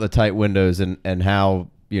about the tight windows and how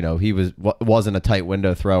he wasn't a tight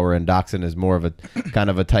window thrower, and Doxson is more of a kind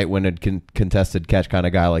of a tight winded contested catch kind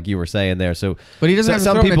of guy, like you were saying there. So, but he doesn't have to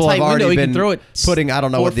some throw people in a tight have already window. been He can throw it putting. I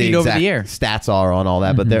don't know what the exact stats are on all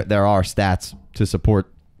that, but there are stats to support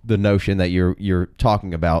the notion that you're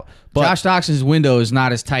talking about. But Josh Doxson's window is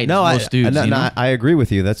not as tight as most dudes. I agree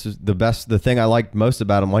with you. That's just the thing I liked most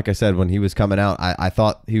about him. Like I said, when he was coming out, I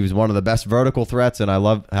thought he was one of the best vertical threats, and I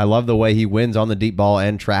love the way he wins on the deep ball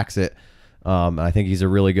and tracks it. I think he's a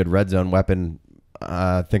really good red zone weapon.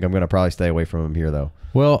 I think I'm going to probably stay away from him here, though.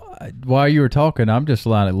 Well, while you were talking, I'm just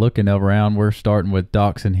looking around. We're starting with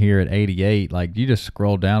Doxson here at 88. Like, you just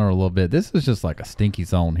scroll down a little bit. This is just like a stinky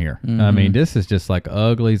zone here. I mean, this is just like an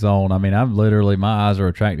ugly zone. I mean, my eyes are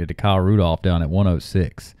attracted to Kyle Rudolph down at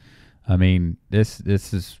 106. I mean, this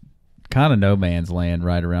is kind of no man's land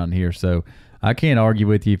right around here. So I can't argue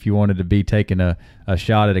with you if you wanted to be taking a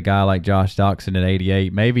shot at a guy like Josh Doxson at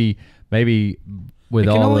 88. Maybe with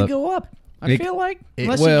all it can only the, go up. I feel like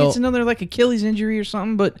unless he gets another like Achilles injury or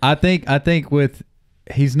something. But I think with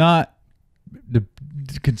he's not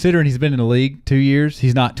considering he's been in the league 2 years.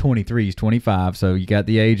 He's not 23. He's 25. So you got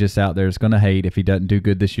the ageist out there that's going to hate if he doesn't do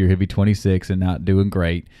good this year. He'll be 26 and not doing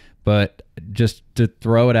great. But just to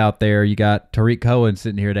throw it out there, you got Tariq Cohen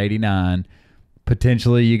sitting here at 89.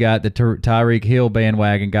 Potentially, you got the Tyreek Hill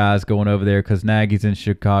bandwagon guys going over there because Nagy's in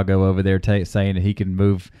Chicago over there saying that he can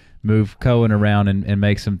move Cohen around and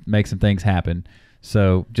make some things happen.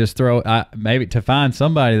 So just maybe to find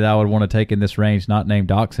somebody that I would want to take in this range, not named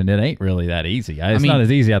Doxson, it ain't really that easy. It's not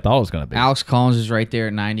as easy as I thought it was going to be. Alex Collins is right there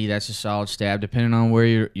at 90. That's a solid stab, depending on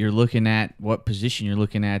where you're looking at, what position you're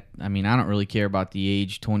looking at. I mean, I don't really care about the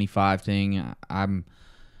age 25 thing.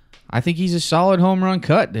 I think he's a solid home run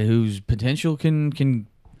cut whose potential can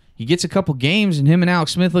he gets a couple games and him and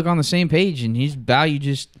Alex Smith look on the same page and his value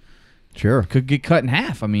just could get cut in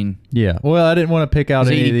half. I mean, yeah. Well, I didn't want to pick out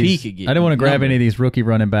any of these. I didn't want to grab any of these rookie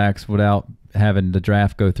running backs without having the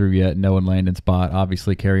draft go through yet, knowing landing spot.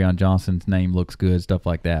 Obviously, Kerryon Johnson's name looks good, stuff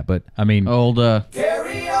like that. But I mean, old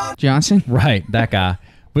Johnson, right? That guy.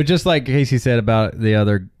 But just like Casey said about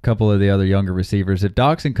the couple of the other younger receivers, if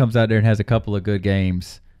Doxson comes out there and has a couple of good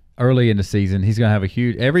games early in the season, he's going to have a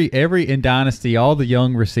huge every in Dynasty, all the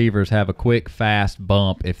young receivers have a quick, fast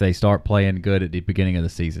bump if they start playing good at the beginning of the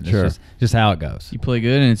season. It's just how it goes. You play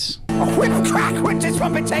good and it's up the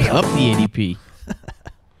ADP.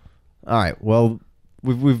 All right. Well,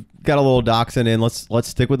 we've got a little Doxson in. Let's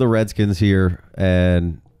stick with the Redskins here,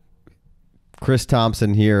 and Chris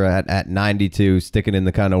Thompson here at 92, sticking in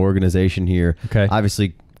the kind of organization here. Okay.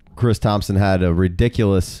 Obviously, Chris Thompson had a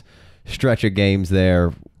ridiculous stretch of games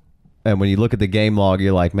there. And when you look at the game log,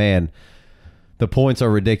 you're like, man, the points are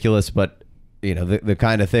ridiculous. But, the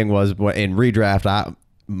kind of thing was in redraft,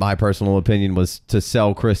 my personal opinion was to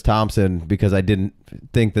sell Chris Thompson because I didn't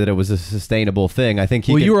think that it was a sustainable thing. I think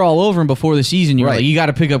you were all over him before the season. You were like, you got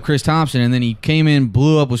to pick up Chris Thompson. And then he came in,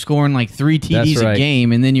 blew up, was scoring like 3 TDs a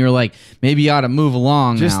game. And then you were like, maybe you ought to move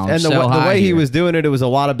along now. And the way he was doing it, it was a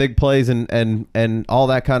lot of big plays and all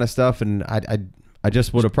that kind of stuff. And I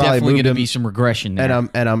just would have probably definitely moved going him. to be some regression there.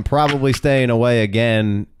 And I'm probably staying away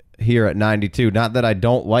again here at 92. Not that I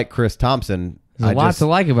don't like Chris Thompson. There's a lot to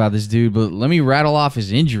like about this dude, but let me rattle off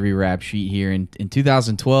his injury rap sheet here. In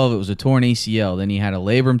 2012, it was a torn ACL. Then he had a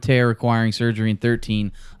labrum tear requiring surgery in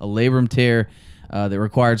 13, a labrum tear that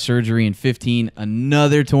required surgery in 15,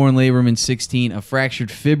 another torn labrum in 16, a fractured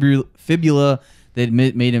fibula that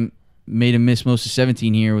made him miss most of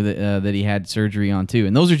 17 here with that he had surgery on too.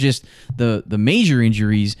 And those are just the major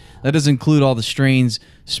injuries. That doesn't include all the strains,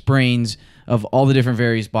 sprains of all the different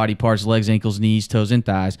various body parts, legs, ankles, knees, toes, and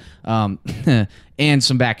thighs, and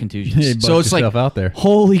some back contusions. So it's like, out there.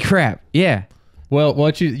 Holy crap. Yeah. Well,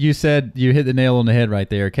 what you said, you hit the nail on the head right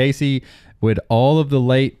there. Casey, with all of the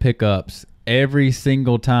late pickups, every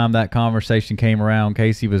single time that conversation came around,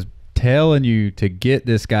 Casey was telling you to get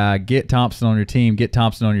this guy, get Thompson on your team,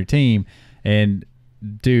 and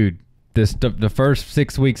dude, the first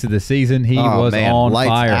 6 weeks of the season, he was on lights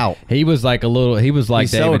fire. Out. He was like David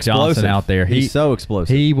so Johnson out there. He's so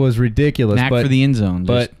explosive. He was ridiculous. Knack for the end zone.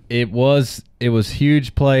 But it was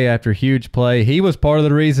huge play after huge play. He was part of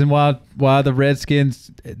the reason why the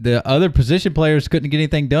Redskins, the other position players, couldn't get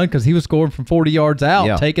anything done because he was scoring from 40 yards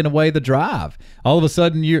out, taking away the drive. All of a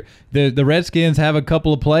sudden, the Redskins have a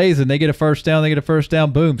couple of plays and they get a first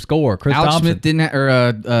down. Boom, score. Chris Thompson Smith didn't,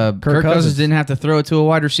 Kirk Cousins didn't have to throw it to a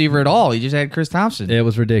wide receiver at all. He just had Chris Thompson. It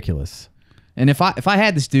was ridiculous. And if I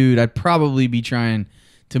had this dude, I'd probably be trying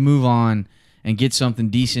to move on and get something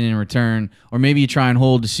decent in return, or maybe you try and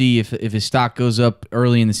hold to see if his stock goes up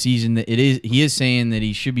early in the season. He is saying that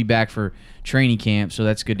he should be back for training camp, so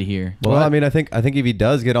that's good to hear. Well, I mean, I think if he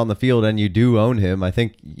does get on the field and you do own him, I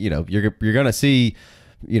think you're gonna see,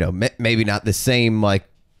 maybe not the same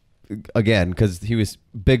again, because he was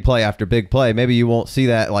big play after big play. Maybe you won't see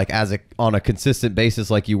that on a consistent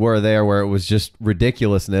basis like you were there, where it was just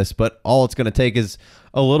ridiculousness. But all it's going to take is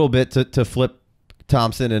a little bit to flip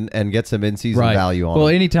Thompson and get some in-season value on him. Well,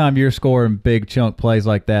 anytime you're scoring big chunk plays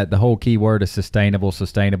like that, the whole key word is sustainable,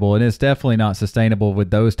 and it's definitely not sustainable with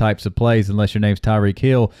those types of plays unless your name's Tyreek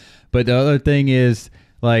Hill. But the other thing is,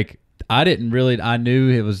 I knew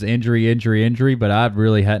it was injury, but I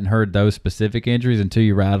really hadn't heard those specific injuries until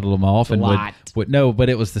you rattled them off. But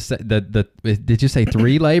it was did you say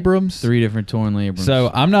 3 labrums? 3 different torn labrums. So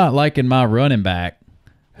I'm not liking my running back.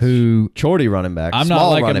 Chorty running back. I'm not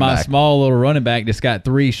liking my small little running back that's got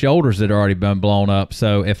 3 shoulders that have already been blown up.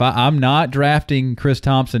 So if I'm not drafting Chris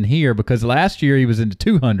Thompson here, because last year he was in the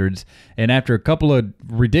 200s, and after a couple of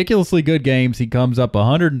ridiculously good games, he comes up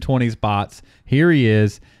 120 spots. Here he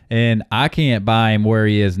is, and I can't buy him where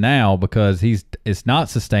he is now because it's not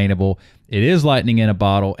sustainable. It is lightning in a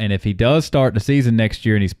bottle, and if he does start the season next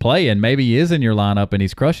year and he's playing, maybe he is in your lineup and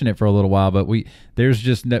he's crushing it for a little while. But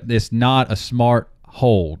it's not a smart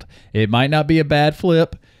hold. It might not be a bad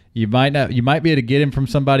flip. You might be able to get him from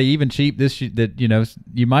somebody even cheap.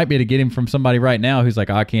 You might be able to get him from somebody right now who's like,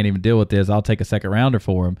 I can't even deal with this. I'll take a second rounder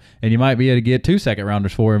for him, and you might be able to get 2 second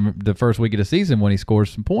rounders for him the first week of the season when he scores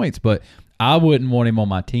some points. But I wouldn't want him on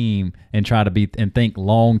my team and try to think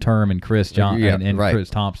long term in Chris Chris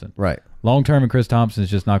Thompson. Right. Long term and Chris Thompson is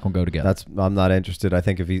just not going to go together. I'm not interested. I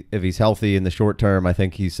think if he's healthy in the short term, I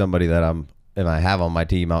think he's somebody that if I have on my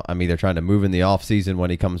team, I'm either trying to move in the offseason when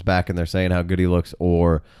he comes back and they're saying how good he looks,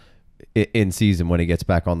 or in season when he gets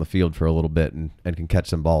back on the field for a little bit and can catch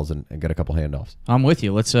some balls and get a couple handoffs. I'm with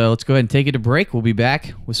you. Let's go ahead and take it to break. We'll be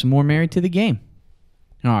back with some more Married to the Game.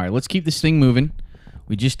 All right, let's keep this thing moving.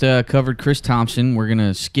 We just covered Chris Thompson. We're going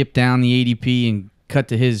to skip down the ADP and cut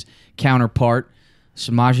to his counterpart,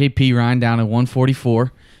 Samaje Perine, down at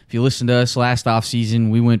 144. If you listened to us last offseason,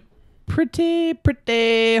 we went pretty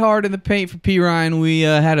hard in the paint for Perine. We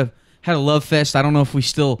had a love fest. I don't know if we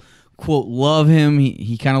still, quote, love him.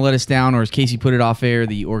 He kind of let us down, or as Casey put it off air,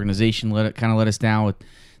 the organization kind of let us down with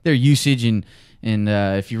their usage. And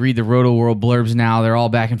if you read the Roto World blurbs now, they're all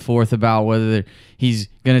back and forth about whether he's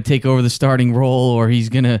going to take over the starting role or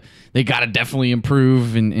they got to definitely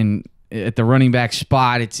improve. And at the running back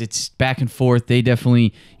spot, it's back and forth. They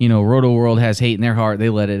definitely, Roto World has hate in their heart. They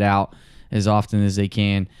let it out as often as they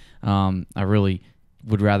can. I really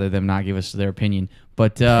would rather them not give us their opinion.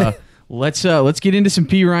 But let's get into some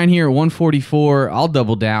Perine here at 144. I'll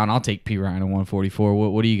double down. I'll take Perine at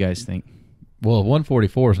 144. What do you guys think? Well,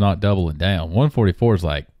 144 is not doubling down. 144 is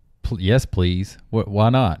like, yes, please.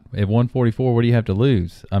 Why not? At 144, what do you have to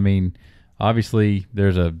lose? I mean, obviously,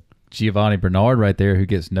 there's a Giovanni Bernard right there who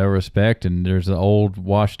gets no respect, and there's an old,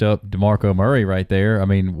 washed-up DeMarco Murray right there. I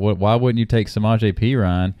mean, why wouldn't you take Samaje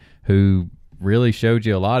Perine, who really showed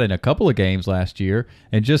you a lot in a couple of games last year?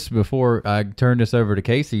 And just before I turn this over to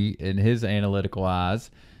Casey and his analytical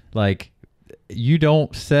eyes, you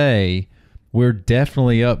don't say we're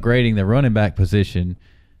definitely upgrading the running back position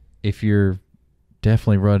if you're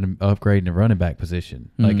definitely upgrading the running back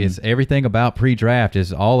position. Like it's everything about pre-draft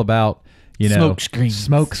is all about smoke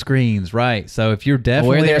screens, right? So if you're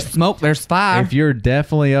definitely where there's smoke, there's fire. If you're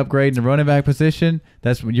definitely upgrading the running back position,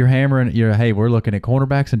 that's when you're hammering. Hey, we're looking at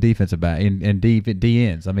cornerbacks and defensive back and D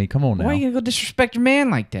ends. I mean, come on now. Why are you gonna go disrespect your man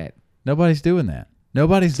like that? Nobody's doing that.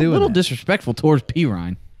 Nobody's doing that. A little disrespectful towards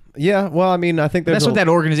Pirine. Yeah, well, I mean, I think that's what that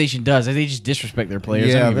organization does. They just disrespect their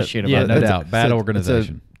players. I don't give a shit about no doubt. Bad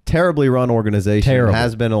organization. Terribly run organization. Terrible.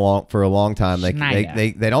 Has been for a long time.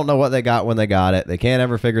 They don't know what they got when they got it. They can't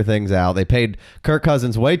ever figure things out. They paid Kirk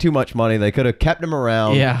Cousins way too much money. They could have kept him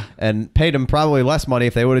around and paid him probably less money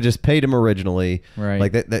if they would have just paid him originally. Right.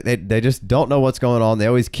 Like they just don't know what's going on. They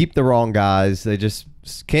always keep the wrong guys. They just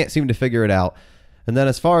can't seem to figure it out. And then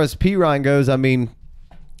as far as Pirine goes, I mean,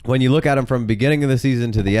 when you look at him from beginning of the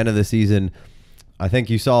season to the end of the season, I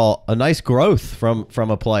think you saw a nice growth from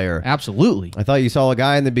a player. Absolutely. I thought you saw a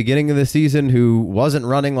guy in the beginning of the season who wasn't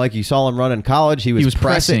running like you saw him run in college. He was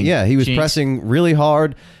pressing. Yeah, he was pressing really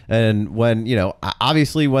hard. And when,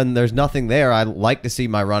 obviously when there's nothing there, I like to see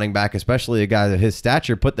my running back, especially a guy of his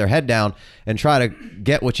stature, put their head down and try to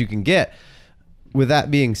get what you can get. With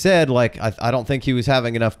that being said, I don't think he was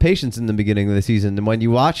having enough patience in the beginning of the season. And when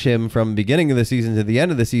you watch him from beginning of the season to the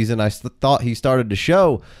end of the season, I thought he started to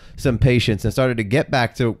show some patience and started to get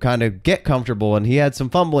back to kind of get comfortable. And he had some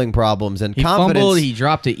fumbling problems and confidence. Fumbled. He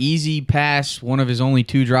dropped an easy pass, one of his only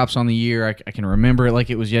 2 drops on the year. I can remember it like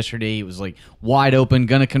it was yesterday. It was like wide open,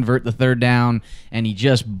 gonna convert the 3rd down, and he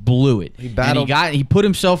just blew it. He put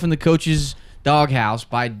himself in the coach's doghouse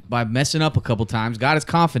by messing up a couple times, got his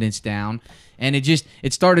confidence down. And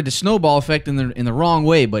it started to snowball effect in the wrong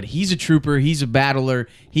way. But he's a trooper. He's a battler.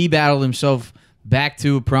 He battled himself back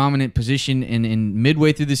to a prominent position in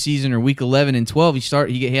midway through the season or week 11 and 12.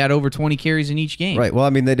 He had over 20 carries in each game. Right. Well,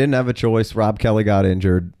 I mean, they didn't have a choice. Rob Kelly got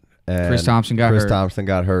injured. And Chris Thompson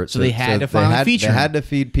got hurt. So they had to finally feature him. They had to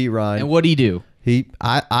feed Pirine. And what did he do?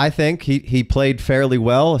 I think he played fairly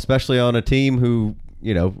well, especially on a team who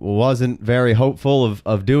wasn't very hopeful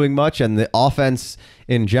of doing much. And the offense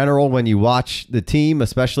in general, when you watch the team,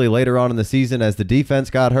 especially later on in the season as the defense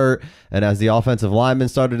got hurt and as the offensive linemen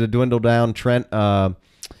started to dwindle down, Trent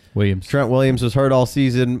Williams was hurt all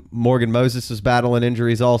season. Morgan Moses was battling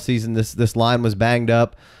injuries all season. This line was banged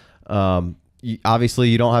up. Obviously,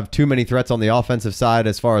 you don't have too many threats on the offensive side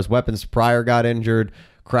as far as weapons. Pryor got injured.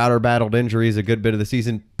 Crowder battled injuries a good bit of the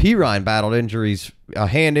season. Pirine battled injuries, a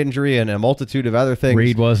hand injury, and a multitude of other things.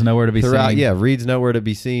 Reed was nowhere to be seen. Yeah, Reed's nowhere to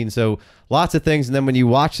be seen. So lots of things. And then when you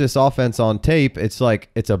watch this offense on tape, it's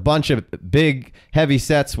like it's a bunch of big, heavy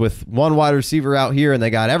sets with one wide receiver out here, and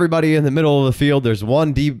they got everybody in the middle of the field. There's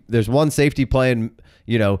one safety playing,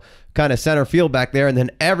 kind of center field back there, and then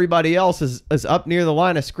everybody else is up near the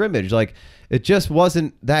line of scrimmage. Like, it just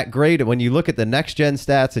wasn't that great. When you look at the next gen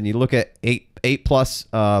stats and you look at eight plus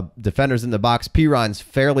defenders in the box, Pirine's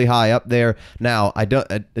fairly high up there. Now,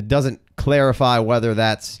 it doesn't clarify whether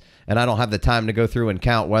that's, and I don't have the time to go through and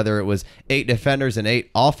count whether it was 8 defenders and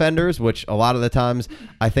 8 offenders, which a lot of the times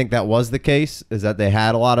I think that was the case, is that they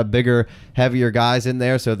had a lot of bigger, heavier guys in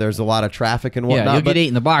there, so there's a lot of traffic and whatnot. Yeah, you'll get 8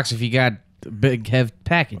 in the box if you got a big, heavy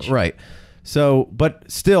package. Right. So,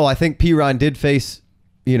 but still, I think Pirine did face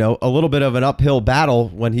a little bit of an uphill battle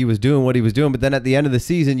when he was doing what he was doing. But then at the end of the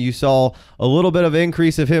season, you saw a little bit of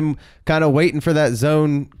increase of him kind of waiting for that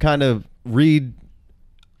zone kind of read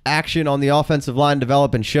action on the offensive line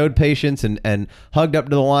develop, and showed patience and hugged up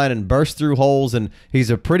to the line and burst through holes. And he's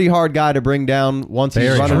a pretty hard guy to bring down once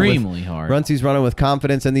he's running with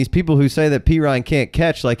confidence. And these people who say that Pirine can't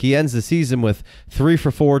catch, like, he ends the season with 3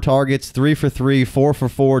 for 4 targets, 3 for 3, 4 for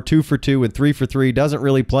 4, 2 for 2, and 3 for 3. Doesn't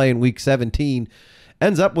really play in week 17.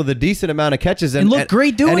 Ends up with a decent amount of catches and looked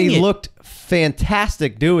great doing it. And he looked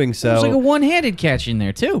fantastic doing so. It was like a one-handed catch in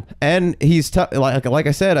there too. And he's like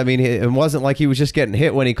I said, I mean, it wasn't like he was just getting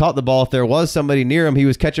hit when he caught the ball. If there was somebody near him, he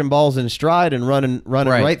was catching balls in stride and running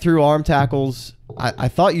right through arm tackles. I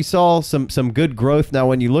thought you saw some good growth. Now,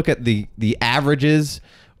 when you look at the averages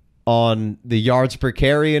on the yards per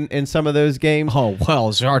carry in some of those games. Oh,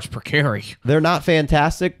 well, yards per carry. They're not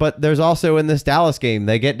fantastic, but there's also in this Dallas game,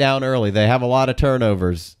 they get down early. They have a lot of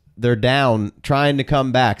turnovers. They're down, trying to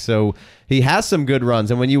come back. So he has some good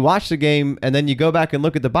runs. And when you watch the game and then you go back and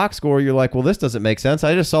look at the box score, you're like, well, this doesn't make sense.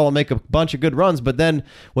 I just saw him make a bunch of good runs. But then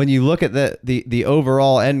when you look at the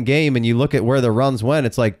overall end game and you look at where the runs went,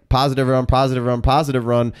 it's like positive run, positive run, positive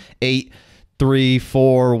run, 8, 3,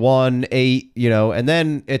 4, 1, 8, and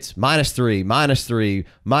then it's -3, -3,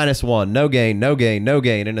 -1, no gain, no gain, no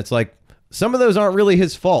gain. And it's like, some of those aren't really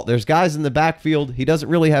his fault. There's guys in the backfield. He doesn't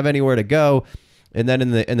really have anywhere to go. And then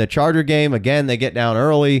in the Charger game, again, they get down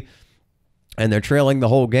early and they're trailing the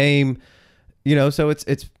whole game. So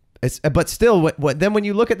it's but still, then when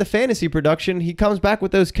you look at the fantasy production, he comes back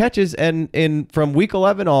with those catches, and from week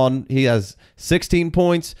 11 on, he has 16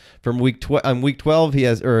 points. From week 12, he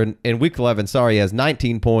has, or in week 11, sorry, he has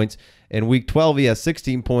 19 points. In week 12, he has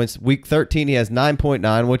 16 points. Week 13, he has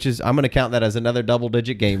 9.9, which is, I'm going to count that as another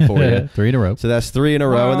double-digit game for you. 3 in a row. So that's 3 in a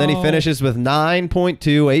row. And then he finishes with 9.2,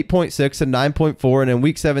 8.6, and 9.4. And in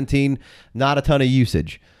week 17, not a ton of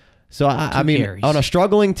usage. So, I mean, carries. On a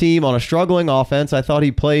struggling team, on a struggling offense, I thought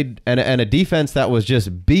he played, and a defense that was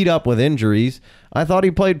just beat up with injuries, I thought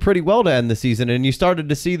he played pretty well to end the season. And you started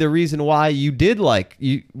to see the reason why you did like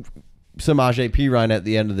Samaje Perine at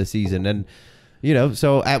the end of the season. And,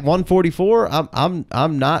 so at 144,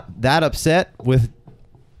 I'm not that upset with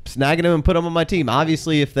snagging him and put him on my team.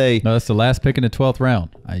 Obviously, if they... No, that's the last pick in the 12th round.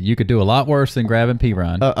 You could do a lot worse than grabbing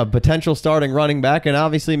Perine. A potential starting running back, and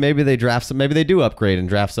obviously maybe they maybe they do upgrade and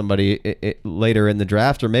draft somebody later in the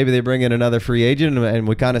draft, or maybe they bring in another free agent, and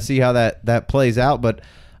we kind of see how that plays out. But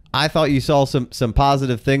I thought you saw some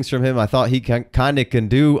positive things from him. I thought he kind of can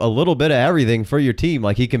do a little bit of everything for your team.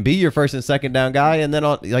 Like, he can be your first and second down guy, and then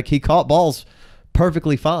he caught balls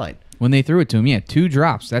perfectly fine. When they threw it to him, 2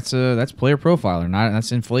 drops. That's player profiler.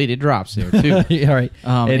 That's inflated drops there too. Yeah, right.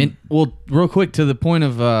 And real quick, to the point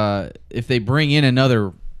of if they bring in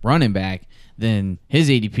another running back, then his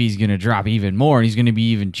ADP is going to drop even more, and he's going to be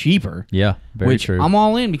even cheaper. Yeah, very true. I'm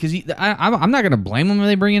all in, because I'm not going to blame them if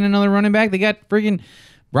they bring in another running back. They got friggin'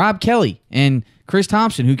 Rob Kelly and Chris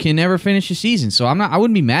Thompson, who can never finish a season. So I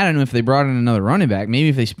wouldn't be mad at him if they brought in another running back. Maybe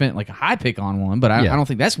if they spent like a high pick on one, but I don't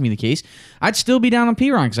think that's going to be the case. I'd still be down on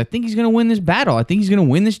Perine, because I think he's going to win this battle. I think he's going to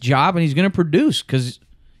win this job, and he's going to produce, because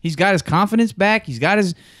he's got his confidence back. He's got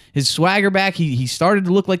his swagger back. He started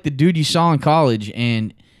to look like the dude you saw in college,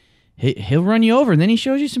 and he'll run you over, and then he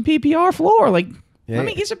shows you some PPR floor. Like, let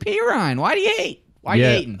me get some Perine. Why do you hate? Why are you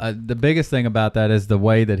hating? The biggest thing about that is the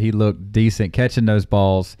way that he looked decent catching those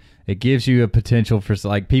balls. It gives you a potential for,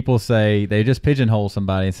 like, people say, they just pigeonhole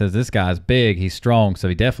somebody and says, this guy's big, he's strong, so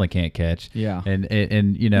he definitely can't catch. Yeah. And he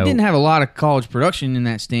didn't have a lot of college production in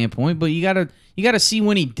that standpoint, but you gotta see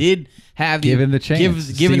when he did have give him the chance.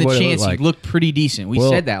 Give him the chance. He looked pretty decent. We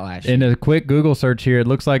said that last year. In a quick Google search here, it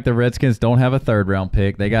looks like the Redskins don't have a 3rd round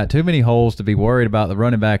pick. They got too many holes to be worried about the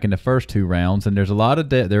running back in the first 2 rounds, and there is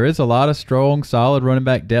a lot of strong, solid running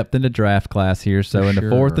back depth in the draft class here. So in the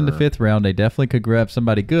 4th and the 5th round, they definitely could grab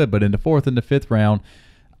somebody good, but in the 4th and the 5th round,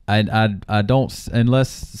 I don't, unless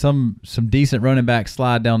some decent running back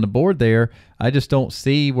slide down the board there, I just don't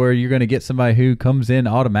see where you're going to get somebody who comes in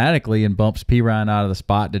automatically and bumps Perine out of the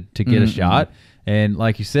spot to get a shot. And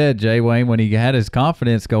like you said, Jay Wayne, when he had his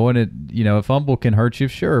confidence going, a fumble can hurt you,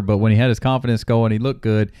 sure, but when he had his confidence going, he looked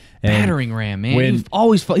good. And battering ram, man.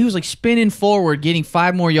 He was like spinning forward, getting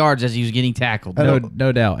 5 more yards as he was getting tackled.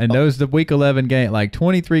 No doubt. And the week 11 game, like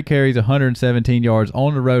 23 carries, 117 yards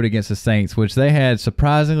on the road against the Saints, which they had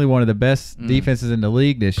surprisingly one of the best defenses in the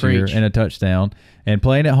league this year, and a touchdown. And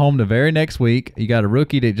playing at home the very next week, you got a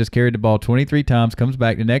rookie that just carried the ball 23 times, comes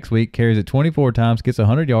back the next week, carries it 24 times, gets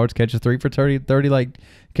 100 yards, catches 3 for 30 like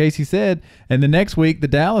Casey said. And the next week, the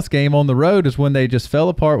Dallas game on the road is when they just fell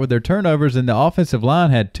apart with their turnovers, and the offensive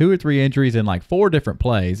line had 2 or 3 injuries in like 4 different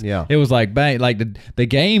plays. Yeah. It was like bang, like the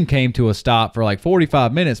game came to a stop for like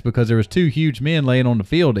 45 minutes because there was 2 huge men laying on the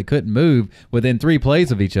field that couldn't move within 3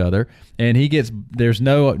 plays of each other. And there's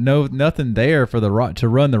nothing there for the rock to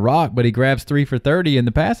run the rock, but he grabs 3 for 30 in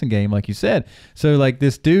the passing game, like you said. So like,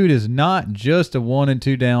 this dude is not just a 1 and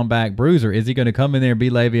 2 down back bruiser. Is he going to come in there and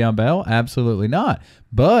be Le'Veon Bell? Absolutely not.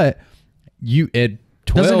 But it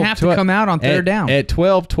doesn't have to come out on 3rd down at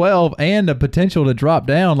 12-12 and the potential to drop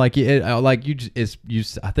down. I think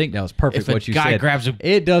that was perfect. What you said.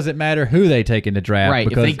 It doesn't matter who they take in the draft.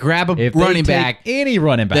 Right. If they grab a running back, any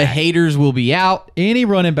running back, the haters will be out. Any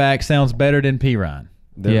running back sounds better than Perine.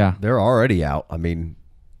 They're already out. I mean,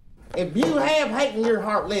 if you have hate in your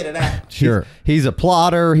heart, let it out. Sure. He's a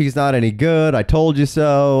plotter. He's not any good. I told you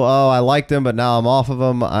so. Oh, I liked him, but now I'm off of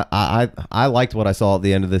him. I liked what I saw at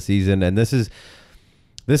the end of the season, and this is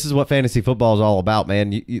what fantasy football is all about,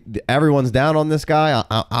 man. Everyone's down on this guy.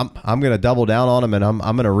 I'm going to double down on him, and I'm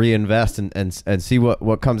going to reinvest and see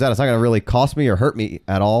what comes out. It's not going to really cost me or hurt me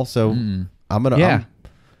at all. So I'm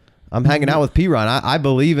hanging out with Perine. I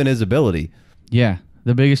believe in his ability. Yeah.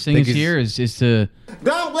 The biggest thing here is to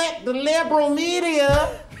don't let the liberal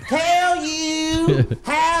media tell you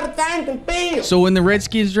how to think and feel. So when the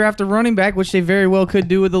Redskins draft a running back, which they very well could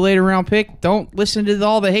do with the later round pick, don't listen to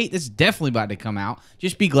all the hate that's definitely about to come out.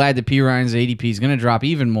 Just be glad that P. Ryan's ADP is going to drop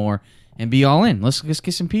even more and be all in. Let's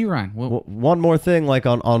get some P. Ryan. Well, one more thing, like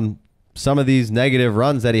on some of these negative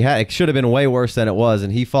runs that he had, it should have been way worse than it was,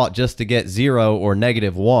 and he fought just to get 0 or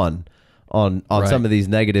 -1 on Right. some of these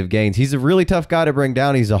negative gains. He's a really tough guy to bring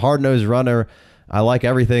down. He's a hard-nosed runner. I like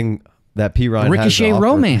everything that P. Ryan Ricochet has to offer.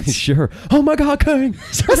 romance. Sure. Oh my God, King.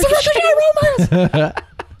 It's the Ricochet romance.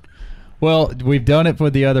 Well, we've done it for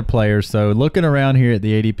the other players. So looking around here at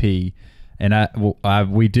the ADP, and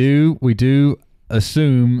we do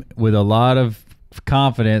assume with a lot of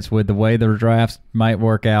confidence with the way the drafts might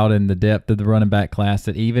work out and the depth of the running back class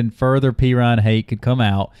that even further P. Ryan hate could come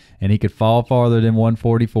out and he could fall farther than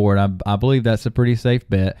 144. And I believe that's a pretty safe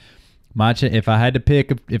bet. If I had to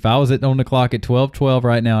pick, if I was on the clock at 12:12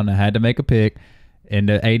 right now and I had to make a pick, and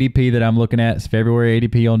the ADP that I'm looking at is February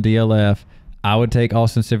ADP on DLF, I would take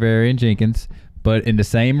Austin Severian Jenkins. But in the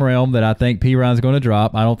same realm that I think P. Ryan's going to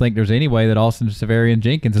drop, I don't think there's any way that Austin Severian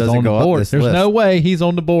Jenkins is on the board. There's no way he's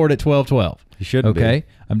on the board at 12:12. He shouldn't be. Okay?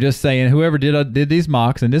 I'm just saying, whoever did these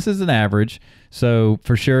mocks, and this is an average, so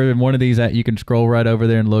for sure in one of these, you can scroll right over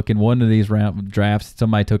there and look. In one of these drafts,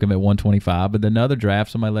 somebody took him at 125, but then another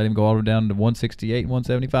draft, somebody let him go all the way down to 168 and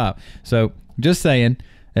 175. So just saying,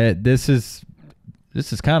 this is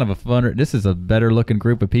kind of a funner. This is a better looking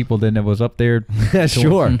group of people than it was up there.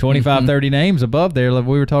 Sure. 25, 30 names above there like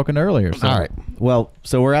we were talking earlier. So. All right. Well,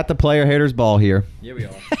 so we're at the player haters ball here. Yeah, we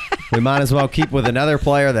are. We might as well keep with another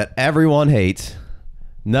player that everyone hates.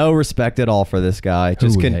 No respect at all for this guy.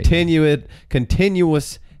 Just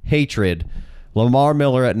continuous hatred. Lamar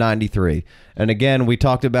Miller at 93. And again, we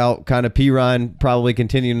talked about kind of P. Ryan probably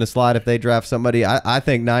continuing to slide if they draft somebody. I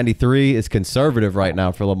think 93 is conservative right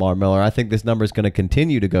now for Lamar Miller. I think this number is going to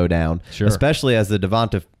continue to go down, especially as the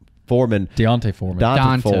Deonta Foreman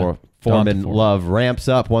love ramps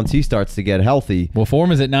up once he starts to get healthy. Well,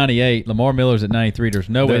 Foreman's at 98. Lamar Miller's at 93. There's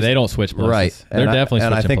no way they don't switch places. Right. They're definitely switching places.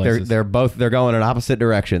 And I think places. they're going in opposite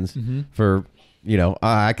directions. For,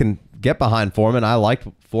 I can get behind Foreman. I liked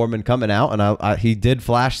Foreman coming out, and he did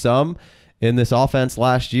flash some in this offense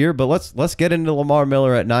last year. But let's get into Lamar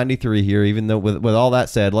Miller at 93 here. Even though with all that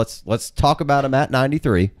said, let's talk about him at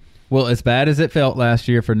 93. Well, as bad as it felt last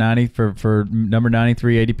year for number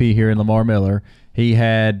 93 ADP here in Lamar Miller, he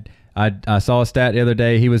had. I saw a stat the other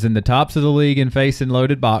day. He was in the tops of the league in facing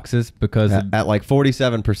loaded boxes because at like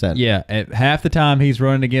 47%. Yeah, at half the time he's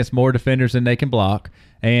running against more defenders than they can block,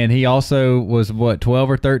 and he also was 12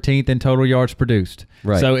 or 13th in total yards produced.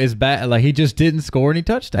 Right. So it's bad. Like he just didn't score any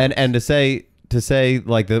touchdowns. And to say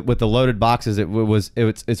like with the loaded boxes,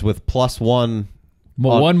 it's with +1.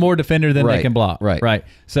 One more defender than they can block. Right.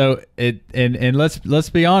 So and let's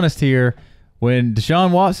be honest here. When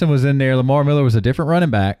Deshaun Watson was in there, Lamar Miller was a different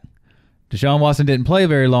running back. Deshaun Watson didn't play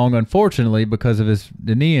very long, unfortunately, because of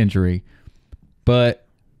the knee injury. But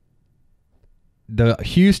the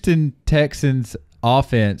Houston Texans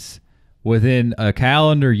offense within a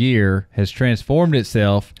calendar year has transformed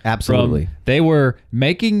itself. Absolutely. They were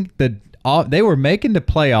making the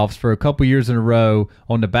playoffs for a couple years in a row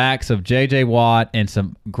on the backs of J.J. Watt and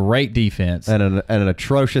some great defense. And an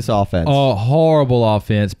atrocious offense. Oh, horrible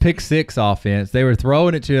offense. Pick six offense. They were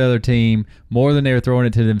throwing it to the other team more than they were throwing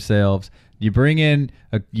it to themselves. You bring in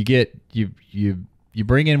you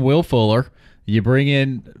bring in Will Fuller. You bring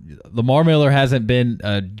in Lamar Miller hasn't been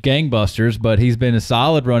gangbusters, but he's been a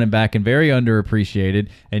solid running back and very underappreciated.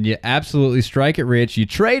 And you absolutely strike it rich. You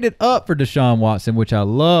traded up for Deshaun Watson, which I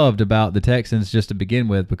loved about the Texans just to begin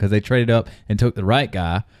with because they traded up and took the right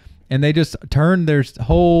guy. And they just turned their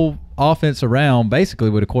whole offense around basically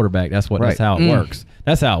with a quarterback. That's how it works.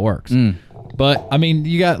 That's how it works. But, I mean,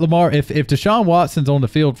 you got Lamar. If Deshaun Watson's on the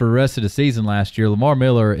field for the rest of the season last year, Lamar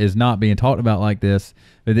Miller is not being talked about like this.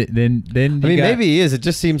 Then maybe he is. It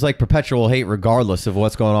just seems like perpetual hate regardless of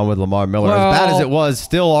what's going on with Lamar Miller. As bad as it was,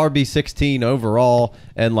 still RB16 overall.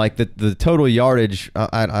 And, like, the total yardage,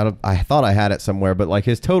 I thought I had it somewhere, but, like,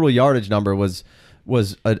 his total yardage number was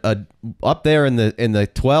up there in the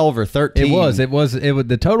 12 or 13. It was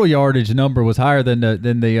the total yardage number was higher than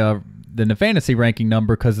the fantasy ranking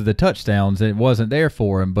number because of the touchdowns. It wasn't there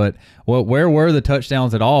for him. But where were the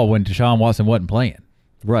touchdowns at all when Deshaun Watson wasn't playing?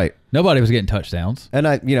 Right. Nobody was getting touchdowns. And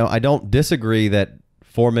I don't disagree that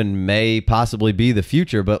Foreman may possibly be the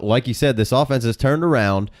future, but like you said, this offense has turned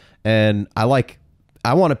around, and I want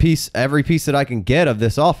every piece that I can get of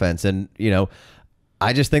this offense. And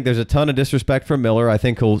I just think there's a ton of disrespect for Miller. I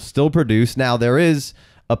think he'll still produce. Now, there is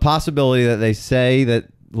a possibility that they say that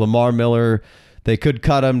Lamar Miller they could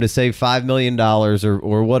cut him to save $5 million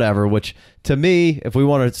or whatever, which to me, if we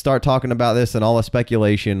want to start talking about this and all the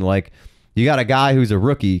speculation, like you got a guy who's a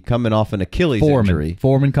rookie coming off an Achilles injury.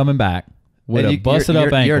 Foreman coming back with a busted up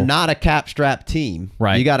ankle. You're not a cap strap team.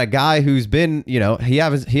 Right. You got a guy who's been, he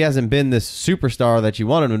hasn't been this superstar that you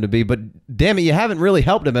wanted him to be, but damn it, you haven't really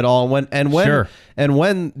helped him at all. And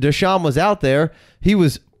when Deshaun was out there, he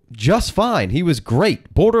was just fine. He was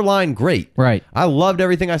great, borderline great. Right. I loved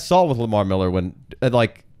everything I saw with Lamar Miller when,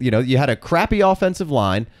 you had a crappy offensive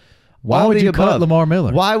line. Why would you cut Lamar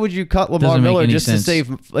Miller? Why would you cut Lamar Miller just to save?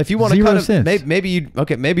 If you want to cut him, maybe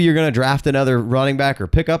you're going to draft another running back or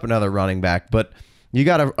pick up another running back. But you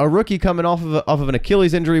got a rookie coming off of an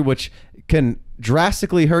Achilles injury, which can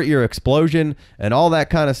drastically hurt your explosion and all that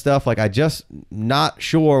kind of stuff. Like, I just not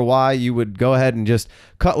sure why you would go ahead and just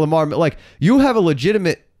cut Lamar. Like, you have a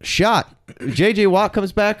legitimate shot. J.J. Watt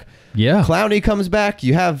comes back. Yeah, Clowney comes back.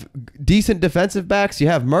 You have decent defensive backs. You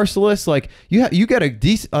have Merciless. Like you get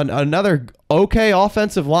another okay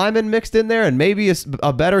offensive lineman mixed in there, and maybe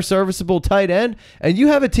a better serviceable tight end. And you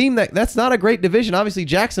have a team that's not a great division. Obviously,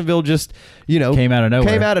 Jacksonville just came out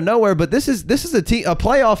of nowhere. But this is a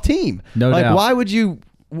playoff team. No doubt. Why would you?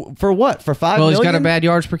 For what? For $5 million? Well, he's got a bad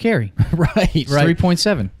yards per carry. right.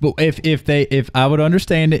 3.7. But if I would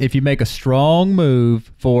understand it, if you make a strong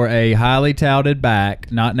move for a highly touted back,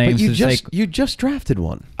 not named, but you just drafted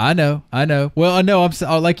one. I know. Well, I know.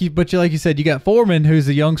 Like you said, you got Foreman, who's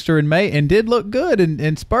a youngster in May, and did look good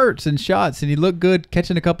in spurts and shots, and he looked good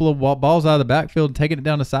catching a couple of balls out of the backfield and taking it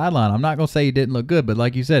down the sideline. I'm not gonna say he didn't look good, but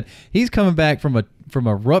like you said, he's coming back from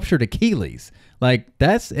a ruptured Achilles. Like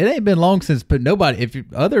it ain't been long since, but nobody, if you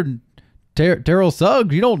other Terrell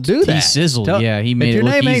Suggs, you don't do that. He sizzled. He made it look easy. If If your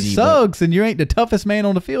name ain't easy, Suggs and you ain't the toughest man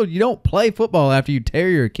on the field, you don't play football after you tear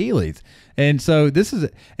your Achilles. And so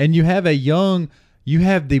you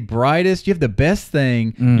have the brightest, you have the best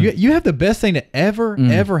thing. You have the best thing to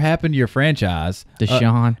ever happen to your franchise.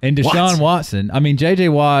 Deshaun Watson. I mean, J.J.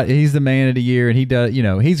 Watt, he's the man of the year, and he does,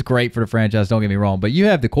 he's great for the franchise, don't get me wrong. But you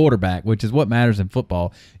have the quarterback, which is what matters in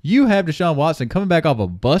football. You have Deshaun Watson coming back off a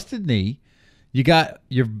busted knee. You got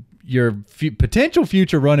your potential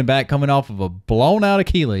future running back coming off of a blown out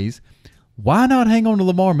Achilles. Why not hang on to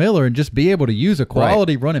Lamar Miller and just be able to use a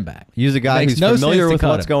quality running back? Use a guy who's familiar with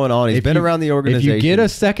what's going on. He's been around the organization. If you get a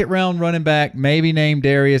second-round running back, maybe name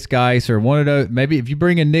Darius Geis or one of those, maybe if you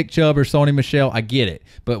bring in Nick Chubb or Sony Michel, I get it.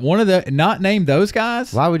 But not name those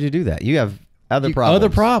guys. Why would you do that? You have other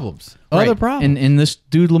problems. Other problems. And this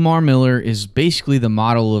dude, Lamar Miller, is basically the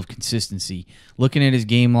model of consistency. Looking at his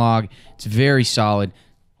game log, it's very solid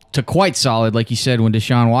to quite solid, like you said, when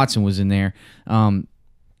Deshaun Watson was in there.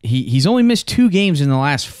 He's only missed 2 games in the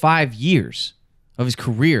last 5 years of his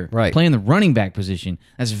career playing the running back position.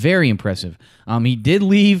 That's very impressive. He did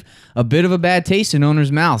leave a bit of a bad taste in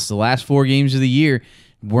owners' mouths. The last 4 games of the year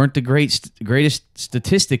weren't the greatest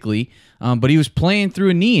statistically, but he was playing through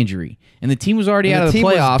a knee injury, and the team was already out of the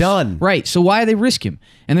playoffs. Was done. Right, so why they risk him?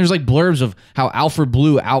 And there's like blurbs of how Alfred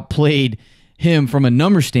Blue outplayed him from a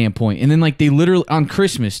number standpoint. And then they literally, on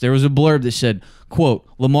Christmas, there was a blurb that said, quote,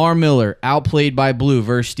 Lamar Miller outplayed by Blue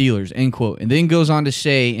versus Steelers, end quote. And then goes on to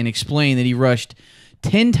say and explain that he rushed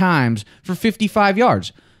 10 times for 55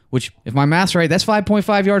 yards, which, if my math's right, that's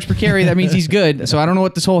 5.5 yards per carry. That means he's good. So I don't know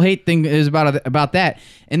what this whole hate thing is about that.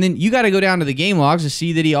 And then you got to go down to the game logs to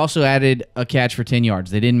see that he also added a catch for 10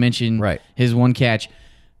 yards. They didn't mention his one catch,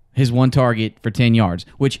 his one target for 10 yards,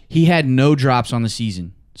 which he had no drops on the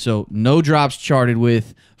season. So no drops charted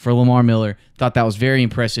with for Lamar Miller. Thought that was very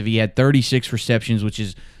impressive. He had 36 receptions, which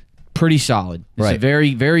is pretty solid. It's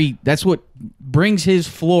very, very. That's what brings his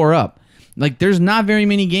floor up. There's not very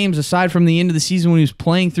many games aside from the end of the season when he was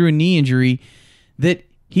playing through a knee injury that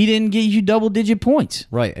he didn't get you double-digit points.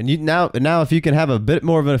 Right, and now if you can have a bit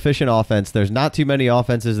more of an efficient offense, there's not too many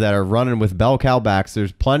offenses that are running with bell cow backs.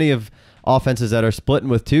 There's plenty of offenses that are splitting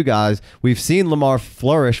with 2 guys. We've seen Lamar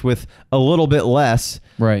flourish with a little bit less.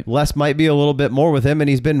 Right. Less might be a little bit more with him, and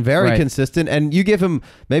he's been very consistent. And you give him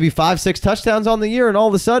maybe 5-6 touchdowns on the year, and all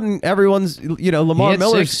of a sudden, everyone's, Lamar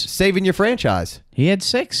Miller's saving your franchise. He had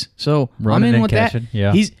 6. So running I'm in and with catching. that.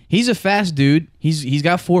 Yeah. He's a fast dude. He's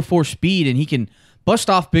got 4.4 speed, and he can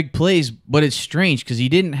bust off big plays, but it's strange because he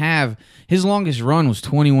didn't have – his longest run was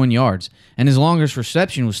 21 yards, and his longest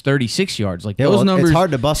reception was 36 yards. Those numbers it's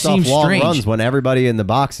hard to bust off long runs when everybody in the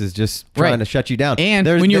box is just trying to shut you down. And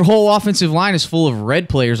when your whole offensive line is full of red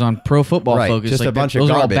players on Pro Football Focus, just a bunch of those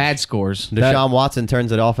garbage. Are all bad scores. Deshaun Watson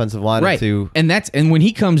turns the offensive line into and when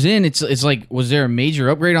he comes in, it's like, was there a major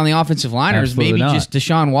upgrade on the offensive line, or is maybe just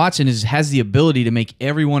Deshaun Watson has the ability to make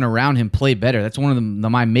everyone around him play better? That's one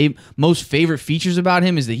of my most favorite features features about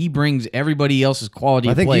him is that he brings everybody else's quality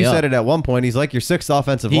of play up. I think you said it at one point. He's like your 6th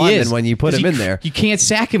offensive lineman when you put him in there. You can't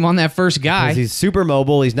sack him on that first guy. Because he's super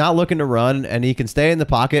mobile. He's not looking to run, and he can stay in the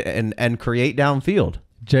pocket and create downfield.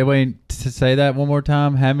 Jay Wayne, to say that one more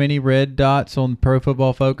time, how many red dots on Pro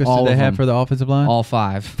Football Focus do they have for the offensive line? All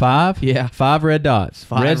 5. 5? Yeah. 5 red dots.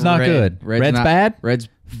 Red's not good. Red's bad? Red's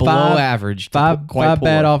below average. 5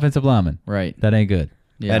 bad offensive linemen. Right. That ain't good.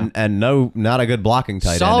 Yeah. And not a good blocking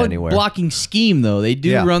tight end anywhere. Solid blocking scheme, though. They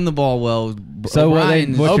do run the ball well. So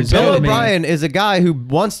Bill O'Brien is a guy who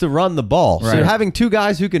wants to run the ball. Right. So having 2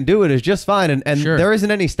 guys who can do it is just fine. And there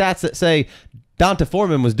isn't any stats that say Donta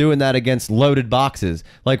Foreman was doing that against loaded boxes.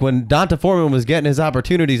 Like when Donta Foreman was getting his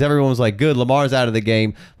opportunities, everyone was like, good, Lamar's out of the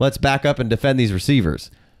game. Let's back up and defend these receivers.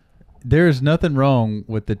 There's nothing wrong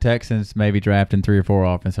with the Texans maybe drafting 3 or 4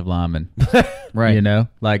 offensive linemen. Right. You know?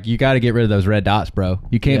 Like, you got to get rid of those red dots, bro.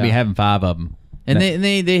 You can't be having 5 of them. And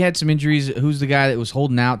they had some injuries. Who's the guy that was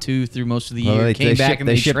holding out through most of the year? Came back and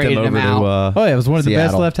they shipped traded him over out. It was one of the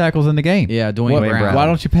best left tackles in the game. Yeah, Dwayne Brown. Why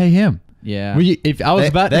don't you pay him? Yeah. If I was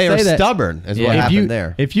about to say that, they are stubborn is what happened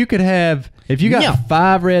there. If you got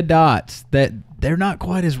 5 red dots, that they're not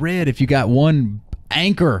quite as red if you got one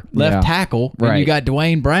anchor left tackle and you got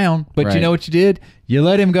Dwayne Brown, but you know what you did? You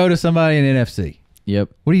let him go to somebody in NFC.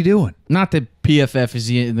 Yep. What are you doing? Not that PFF is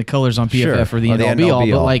the colors on PFF or the end all all, be all,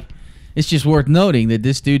 but like it's just worth noting that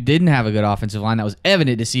this dude didn't have a good offensive line. That was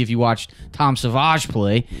evident to see if you watched Tom Savage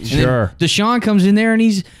play. Sure. Deshaun comes in there and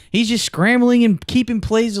he's just scrambling and keeping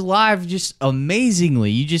plays alive just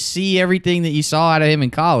amazingly. You just see everything that you saw out of him in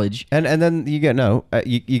college. And then you get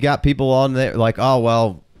you got people on there like, oh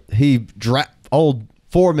well, old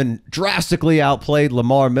Foreman drastically outplayed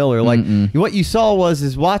Lamar Miller. Like what you saw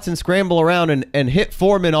was Watson scramble around and hit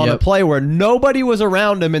Foreman on a play where nobody was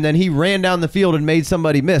around him, and then he ran down the field and made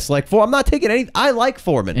somebody miss. Like I'm not taking any. I like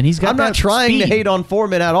Foreman, and I'm not trying to hate on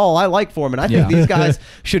Foreman at all. I like Foreman. I think these guys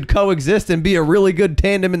should coexist and be a really good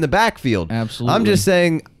tandem in the backfield. Absolutely. I'm just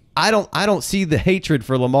saying. I don't see the hatred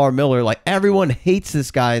for Lamar Miller. Like everyone hates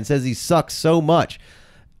this guy and says he sucks so much.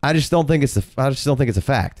 I just don't think it's a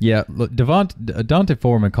fact. Yeah, look, Dante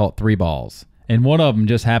Foreman caught 3 balls, and one of them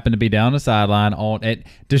just happened to be down the sideline.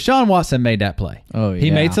 Deshaun Watson made that play. Oh, yeah. He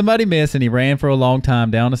made somebody miss, and he ran for a long time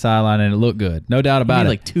down the sideline, and it looked good, no doubt about it.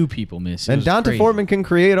 Like 2 people miss. And Dante Foreman can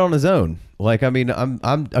create on his own. Like I mean,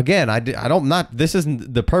 This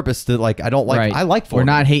isn't the purpose to like. I don't like. Right. I like Foreman.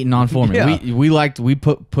 We're not hating on Foreman. Yeah. We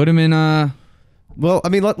put him in. Well, I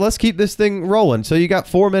mean, let's keep this thing rolling. So you got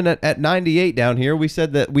Foreman at 98 down here. We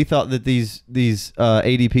said that we thought that these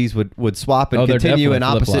ADPs would swap and continue in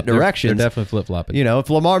opposite directions. They're definitely flip-flopping. You know, if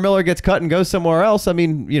Lamar Miller gets cut and goes somewhere else, I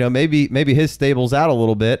mean, you know, maybe his stable's out a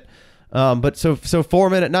little bit. But so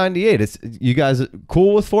Foreman at 98. You guys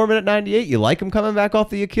cool with Foreman at 98? You like him coming back off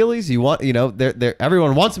the Achilles? You want, you know,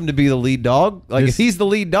 everyone wants him to be the lead dog. Like if he's the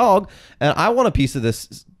lead dog, and I want a piece of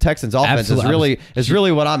this Texans offense is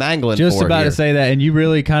really what I'm angling for. Just about to say that, and you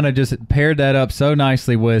really kind of just paired that up so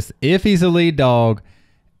nicely with if he's a lead dog,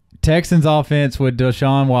 Texans offense with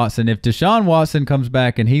Deshaun Watson. If Deshaun Watson comes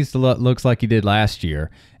back and he looks like he did last year,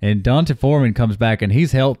 and Dante Foreman comes back and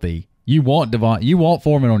he's healthy, you want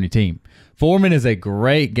Foreman on your team. Foreman is a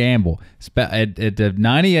great gamble. At the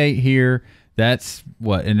 98 here, that's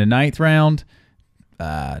what, in the 9th round,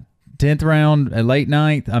 10th round, late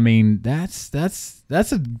 9th. I mean, that's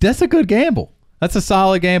a good gamble. That's a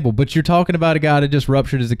solid gamble. But you're talking about a guy that just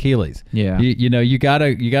ruptured his Achilles. Yeah. You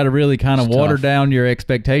gotta really kind of water down your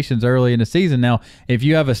expectations early in the season. Now, if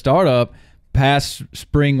you have a startup past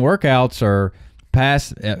spring workouts or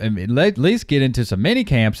at least get into some mini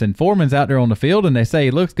camps and Foreman's out there on the field and they say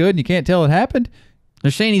he looks good and you can't tell it happened, they're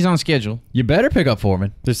saying he's on schedule. You better pick up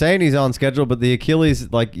Foreman. They're saying he's on schedule, but the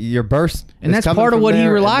Achilles, like your burst, and that's part of what he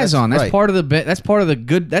relies on. That's part of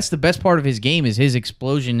the that's the best part of his game is his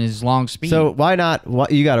explosion, his long speed. So why not?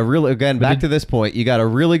 You got a really back to this point. You got a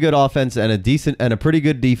really good offense and a pretty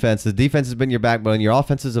good defense. The defense has been your backbone. Your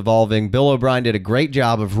offense is evolving. Bill O'Brien did a great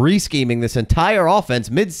job of re-scheming this entire offense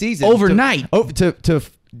mid-season overnight to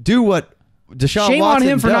do what. Deshaun Shame Watson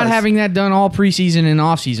on him for not having that done all preseason and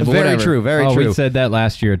offseason. Very true. We said that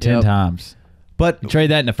last year 10 times. But you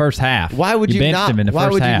trade that in the first half. Why would you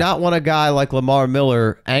not want a guy like Lamar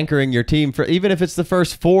Miller anchoring your team for even if it's the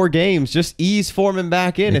first 4 games? Just ease Foreman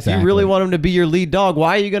back in. Exactly. If you really want him to be your lead dog,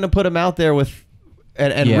 why are you going to put him out there with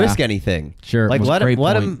and risk anything? Sure, like let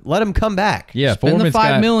him come back. Yeah, spend the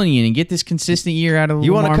 $5 million and get this consistent year out of Lamar Miller.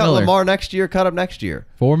 You want to cut Lamar next year? Cut him next year.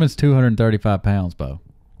 Foreman's 235 pounds, Bo.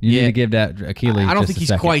 You need to give that Achilles. I don't just think a he's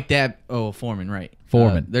second. quite that. Oh, Foreman, right?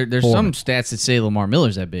 Foreman. There's Foreman. some stats that say Lamar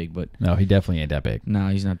Miller's that big, but No, he definitely ain't that big. no,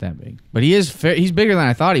 he's not that big. But he is. He's bigger than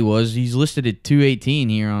I thought he was. He's listed at 218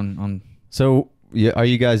 here on. So, are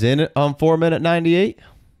you guys in it on Foreman at 98?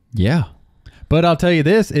 Yeah, but I'll tell you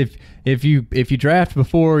this: if you draft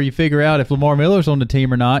before you figure out if Lamar Miller's on the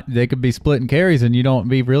team or not, they could be splitting carries, and you don't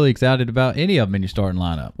be really excited about any of them in your starting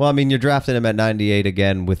lineup. Well, I mean, you're drafting him at 98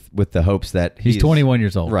 again with the hopes that He's 21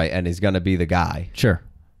 years old, right, and he's going to be the guy. Sure.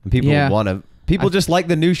 And people want to. People just like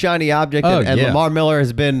the new shiny object, and yeah. Lamar Miller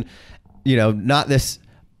has been, not this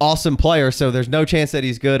awesome player, so there's no chance that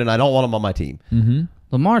he's good, and I don't want him on my team. Mm-hmm.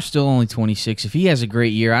 Lamar's still only 26. If he has a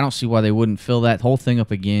great year, I don't see why they wouldn't fill that whole thing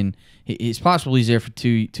up again. It's possible he's there for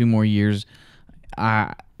two more years.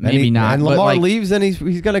 Maybe not. And but Lamar leaves, and he's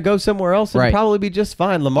going to go somewhere else and Right. probably be just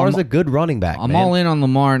fine. Lamar's a good running back. I'm man. all in on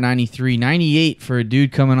Lamar at 93. 98 for a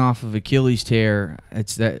dude coming off of Achilles tear.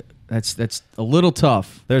 That's a little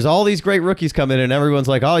tough. There's all these great rookies coming in, and everyone's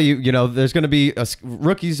like, "Oh, there's going to be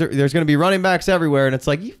rookies. There's going to be running backs everywhere," and it's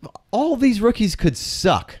like all these rookies could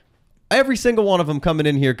suck. Every single one of them coming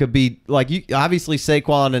in here could be like, obviously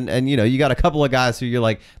Saquon, and you got a couple of guys who you're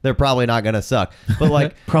like, they're probably not going to suck, but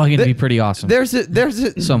like Probably going to be pretty awesome.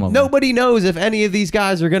 Some of them. Nobody knows if any of these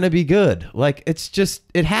guys are going to be good. Like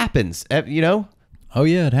it happens, Oh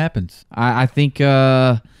yeah, it happens. I think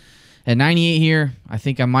at 98 here, I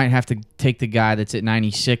think I might have to take the guy that's at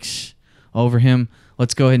 96 over him.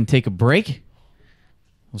 Let's go ahead and take a break.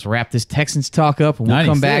 Let's wrap this Texans talk up, and we'll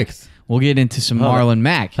come back. 96. We'll get into some Marlon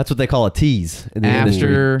Mack That's what they call a tease in the After-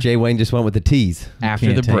 industry. Jay Wayne just went with the tease. after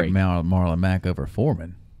Can't the take break. Marlon Mack over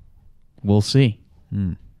Foreman. We'll see.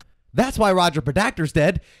 That's why Roger Predactor's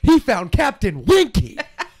dead. He found Captain Winky.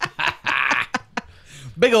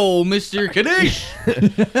 Big old Mr. Kanish.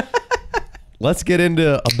 Let's get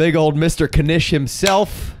into a big old Mr. Kanish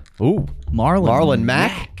himself. Ooh, Marlon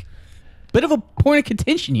Mack. Bit of a point of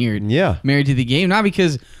contention here. Yeah. Married to the game, not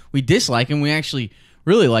because we dislike him. We actually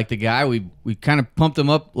really like the guy. We kind of pumped him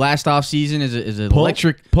up last offseason as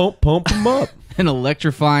Pump him up. an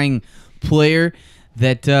electrifying player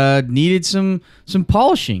that needed some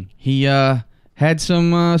polishing. He had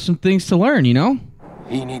some things to learn,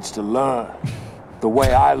 He needs to learn the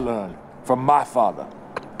way I learned from my father,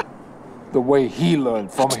 the way he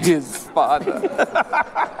learned from his father.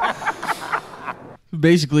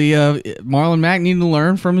 Basically, Marlon Mack needed to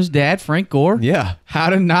learn from his dad, Frank Gore, Yeah. how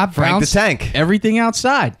to not Frank the bounce Tank. everything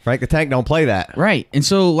outside. Frank the Tank don't play that. Right. And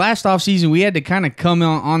so last offseason, we had to kind of come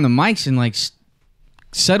on the mics and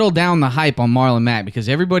settle down the hype on Marlon Mack because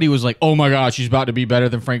everybody was like, oh my gosh, he's about to be better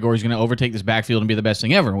than Frank Gore. He's going to overtake this backfield and be the best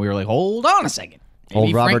thing ever. And we were like, hold on a second. Maybe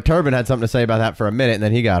Old Robert Frank- Turbin had something to say about that for a minute, and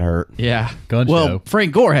then he got hurt. Yeah. Gun well, show.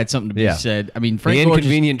 Frank Gore had something to be Yeah. said. I mean, The Frank Gore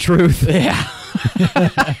inconvenient truth. Yeah.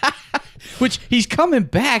 Which he's coming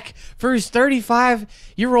back for his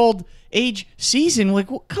 35-year-old age season. Like,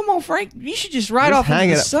 well, come on, Frank. You should just ride Just off hang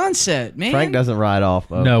into it the up. sunset, man. Frank doesn't ride off.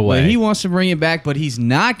 Though. No way. But he wants to bring it back, but he's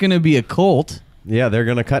not going to be a Colt. Yeah, they're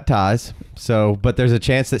going to cut ties. So, but there's a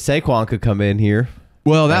chance that Saquon could come in here.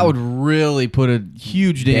 Well, that would really put a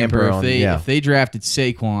huge damper Damper if they drafted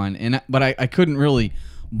Saquon, but I couldn't really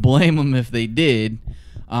blame them if they did.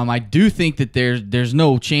 I do think that there's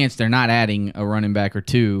no chance they're not adding a running back or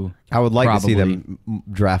two. I would like to see probably. them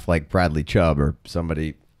draft like Bradley Chubb or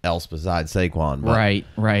somebody else besides Saquon. But.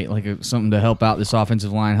 Right, like something to help out this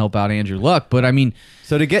offensive line, help out Andrew Luck. But I mean,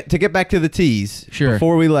 So to get back to the tease, Sure.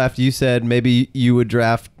 Before we left, you said maybe you would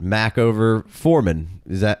draft Mack over Foreman.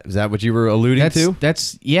 Is that what you were alluding to?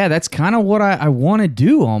 that's kind of what I want to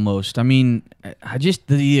do almost. I mean, I just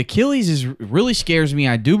the Achilles really scares me.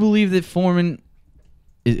 I do believe that Foreman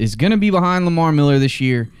is going to be behind Lamar Miller this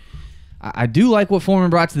year. I do like what Foreman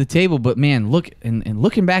brought to the table, but man,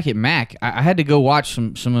 looking back at Mack, I had to go watch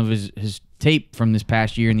some of his tape from this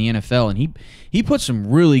past year in the NFL, and he put some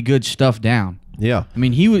really good stuff down. Yeah. I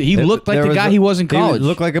mean, he looked like the guy he was in college. He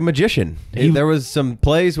looked like a magician. There was some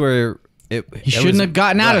plays where he shouldn't have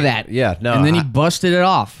gotten out of that. Yeah, no. And then he busted it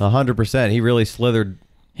off. 100%. He really slithered.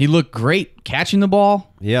 He looked great catching the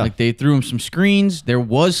ball. Yeah. Like they threw him some screens. There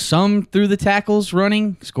was some through the tackles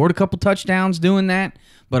running. Scored a couple touchdowns doing that.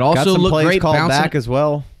 But Got also some looked plays great called bouncing. back as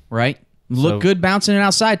well. Right. Looked good bouncing it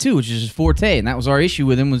outside too, which is his forte. And that was our issue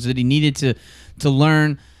with him, was that he needed to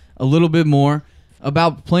learn a little bit more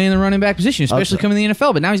about playing the running back position, especially coming to the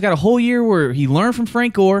NFL. But now he's got a whole year where he learned from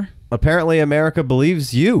Frank Gore. Apparently, America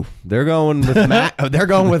believes you. They're going with Mack. They're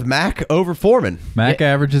going with Mack over Foreman. Mack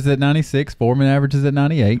averages at 96. Foreman averages at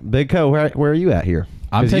 98. Big Co, where are you at here?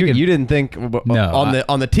 I'm 'Cause taking- You didn't think No,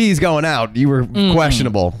 on the tees going out. You were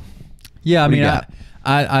questionable. Yeah, I What do mean, you got?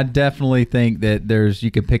 I definitely think that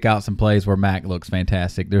you can pick out some plays where Mac looks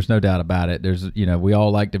fantastic. There's no doubt about it. We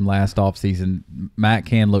all liked him last offseason. Mac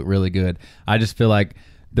can look really good. I just feel like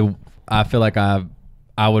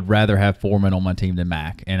I would rather have Foreman on my team than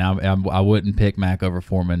Mac, and I wouldn't pick Mac over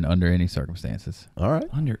Foreman under any circumstances. All right.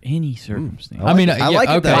 Under any circumstance. I like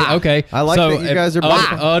it. Okay. I like that you guys are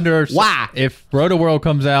why? If Roto World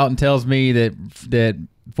comes out and tells me that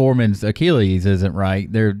Foreman's Achilles isn't right,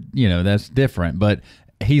 that's different. But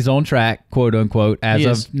he's on track, quote unquote, as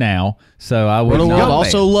of now. So I would Roto not. World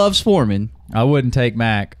also loves Foreman. I wouldn't take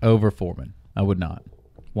Mac over Foreman. I would not.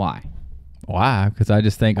 Why? Why? Because I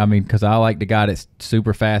just think, because I like the guy that's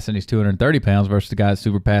super fast and he's 230 pounds versus the guy that's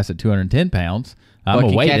super fast at 210 pounds. I'm a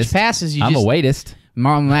weightist. Catch passes, I'm a weightist.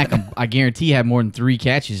 Marlon Mack, I guarantee, had more than 3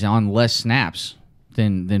 catches on less snaps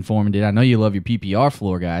than Foreman did. I know you love your PPR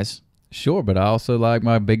floor guys. Sure, but I also like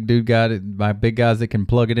my big guys that can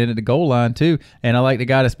plug it in at the goal line too. And I like the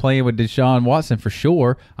guy that's playing with Deshaun Watson for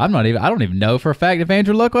sure. I don't even know for a fact if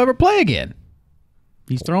Andrew Luck will ever play again.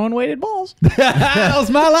 He's throwing weighted balls. That was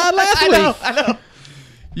my line last week. I know.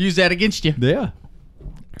 Use that against you. Yeah.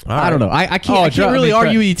 I don't know. I can't really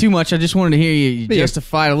argue with you too much. I just wanted to hear you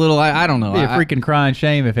justify it a little. I don't know. It'd be a freaking crying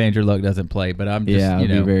shame if Andrew Luck doesn't play. But I'm just it'd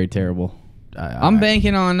be very terrible. I'm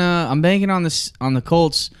banking on the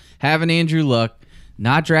Colts having Andrew Luck,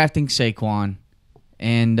 not drafting Saquon,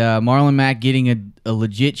 and Marlon Mack getting a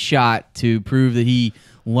legit shot to prove that he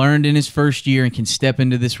learned in his first year and can step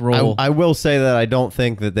into this role. I will say that I don't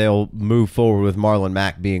think that they'll move forward with Marlon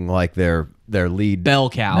Mack being like their lead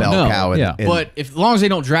bell cow. But as long as they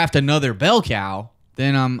don't draft another bell cow,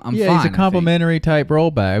 then I'm fine. Yeah, he's a complimentary type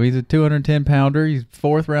rollback. He's a 210 pounder. He's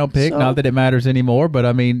 4th round pick. Not that it matters anymore, but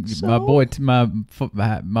my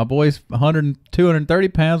boy's 230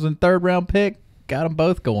 pounds and 3rd round pick. Got them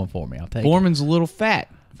both going for me. I'll take Foreman's a little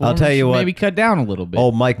fat. I'll tell you what. Maybe cut down a little bit.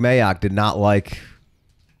 Old Mike Mayock did not like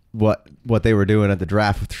what they were doing at the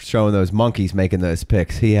draft, showing those monkeys making those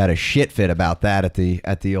picks. He had a shit fit about that at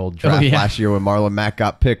the old draft last year when Marlon Mack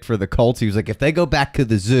got picked for the Colts. He was like, if they go back to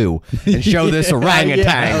the zoo and show this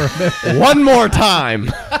orangutan one more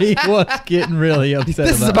time. He was getting really upset.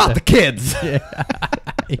 This is about the kids. Yeah.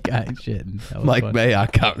 He got shitting. Mike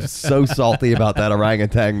Mayock got so salty about that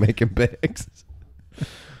orangutan making picks.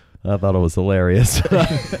 I thought it was hilarious.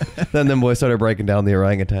 Then them boys started breaking down the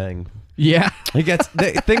orangutan. Yeah,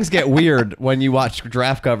 things get weird when you watch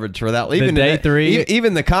draft coverage for that. Even day 3,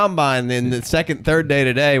 even the combine in the third day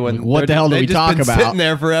today. When what the hell do we talk about? Sitting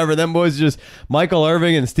there forever. Them boys Michael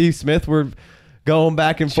Irving and Steve Smith were going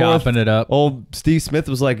back and forth, chopping it up. Old Steve Smith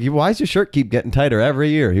was like, "Why does your shirt keep getting tighter every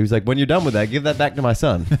year?" He was like, "When you're done with that, give that back to my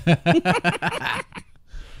son."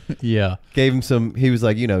 Yeah, gave him some. He was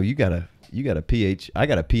like, you got a I got a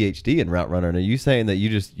PhD in route running. Are you saying that you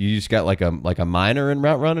just got like a minor in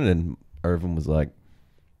route running? And Irvin was like,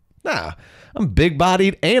 nah, I'm big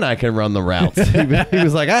bodied and I can run the routes. He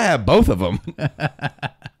was like, I have both of them.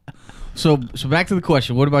 So back to the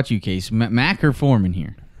question. What about you, Case? Mack or Foreman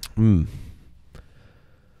here?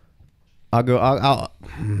 I'll go. I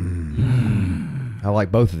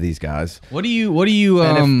like both of these guys. What do you?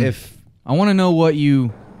 And if I want to know what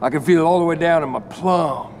you. I can feel it all the way down in my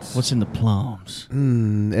plums. What's in the plums?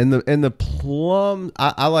 In the plum,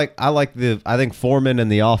 I think Foreman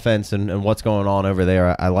and the offense and what's going on over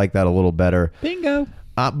there. I like that a little better. Bingo.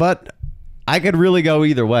 But I could really go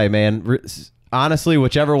either way, man. Honestly,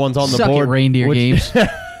 whichever one's on the Suck board. It, reindeer games.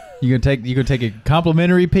 You can take a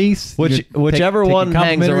complimentary piece. Whichever one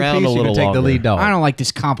hangs around a little take longer. The lead dog. I don't like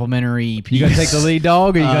this complimentary piece. You gonna take the lead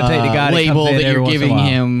dog, or you gonna take the guy label that, that you're giving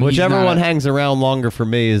him? Whichever one hangs around longer for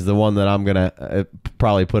me is the one that I'm gonna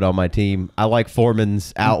probably put on my team. I like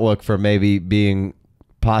Foreman's outlook for maybe being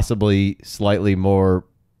possibly slightly more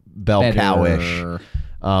bell cowish,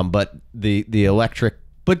 but the electric.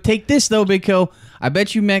 But take this though, Big Co. I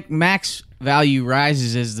bet you Max value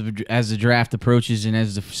rises as the draft approaches and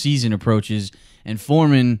as the season approaches. And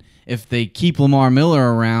Foreman, if they keep Lamar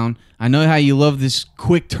Miller around, I know how you love this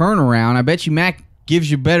quick turnaround. I bet you Mac gives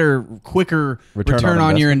you better, quicker return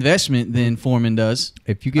on your investment than Foreman does.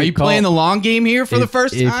 Are you playing the long game here for the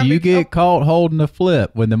first time? If you get caught holding a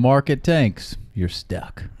flip when the market tanks, you're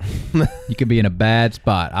stuck. You could be in a bad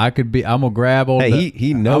spot. I'm gonna grab all.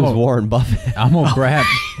 He knows Warren Buffett. I'm gonna grab.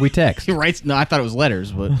 We text. He writes. No, I thought it was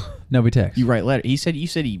letters, but no, we text. You write letter. You said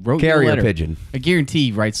he wrote carrier your letter. pigeon. I guarantee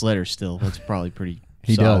he writes letters still. That's probably pretty.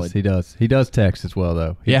 He solid. does. He does text as well,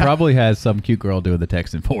 though. He probably has some cute girl doing the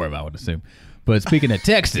texting for him, I would assume. But speaking of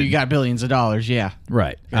Texas, You got billions of dollars, yeah.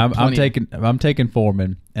 right? Got I'm plenty. taking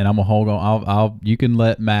Foreman, and I'm gonna hold on. You can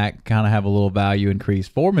let Mac kind of have a little value increase.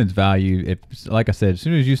 Foreman's value, if like I said, as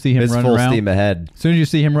soon as you see him It's running full around, steam ahead. as soon as you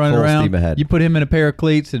see him running Full around, steam ahead. you put him in a pair of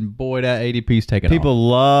cleats, and boy, that ADP's taking off. People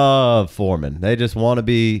love Foreman. They just want to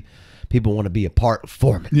be. People want to be a part of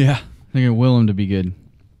Foreman. Yeah. They're going to will him to be good.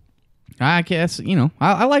 I guess,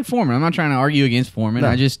 I like Foreman. I'm not trying to argue against Foreman. No.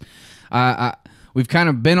 I just, we've kind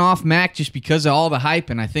of been off Mac just because of all the hype,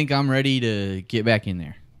 and I think I'm ready to get back in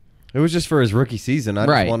there. It was just for his rookie season. I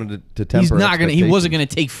Right. just wanted to temper. He wasn't expectations. going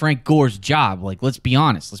to take Frank Gore's job. Like, let's be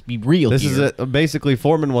honest. Let's be real This here. is basically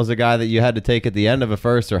Foreman was a guy that you had to take at the end of a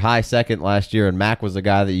first or high second last year, and Mac was a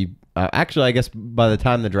guy that you. Actually, I guess by the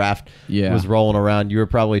time the draft was rolling around, you were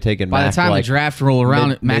probably taking. By Mac the time like the draft rolled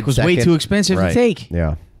around, Mac was way mid-second. too expensive Right. to take.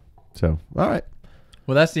 Yeah. So, all right.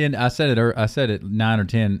 Well, that's the end. I said it 9 or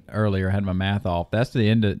 10 earlier. I had my math off. That's the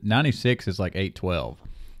end of 96 is like 8-12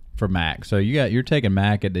 for Mac. So you're taking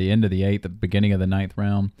Mac at the end of the 8th, the beginning of the 9th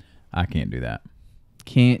round. I can't do that.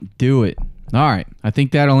 Can't do it. All right. I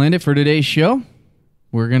think that'll end it for today's show.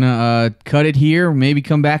 We're going to cut it here. Maybe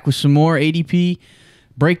come back with some more ADP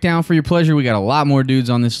breakdown for your pleasure. We got a lot more dudes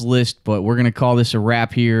on this list, but we're going to call this a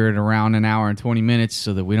wrap here at around an hour and 20 minutes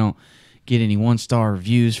so that we don't get any one-star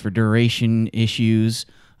reviews for duration issues.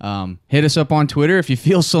 Hit us up on Twitter if you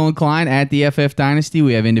feel so inclined at the FF Dynasty.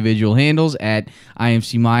 We have individual handles at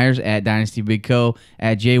IMC Myers, at Dynasty Big Co,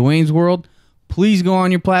 at Jay Wayne's World. Please go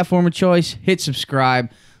on your platform of choice, hit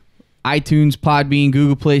subscribe. iTunes, Podbean,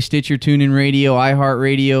 Google Play, Stitcher, TuneIn Radio, iHeart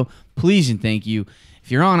Radio. Please and thank you. If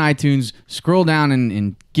you're on iTunes, scroll down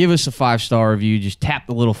and give us a 5-star review. Just tap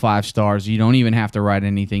the little 5 stars. You don't even have to write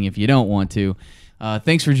anything if you don't want to.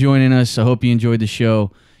 Thanks for joining us. I hope you enjoyed the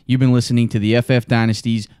show. You've been listening to the FF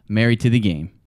Dynasty's Married to the Game.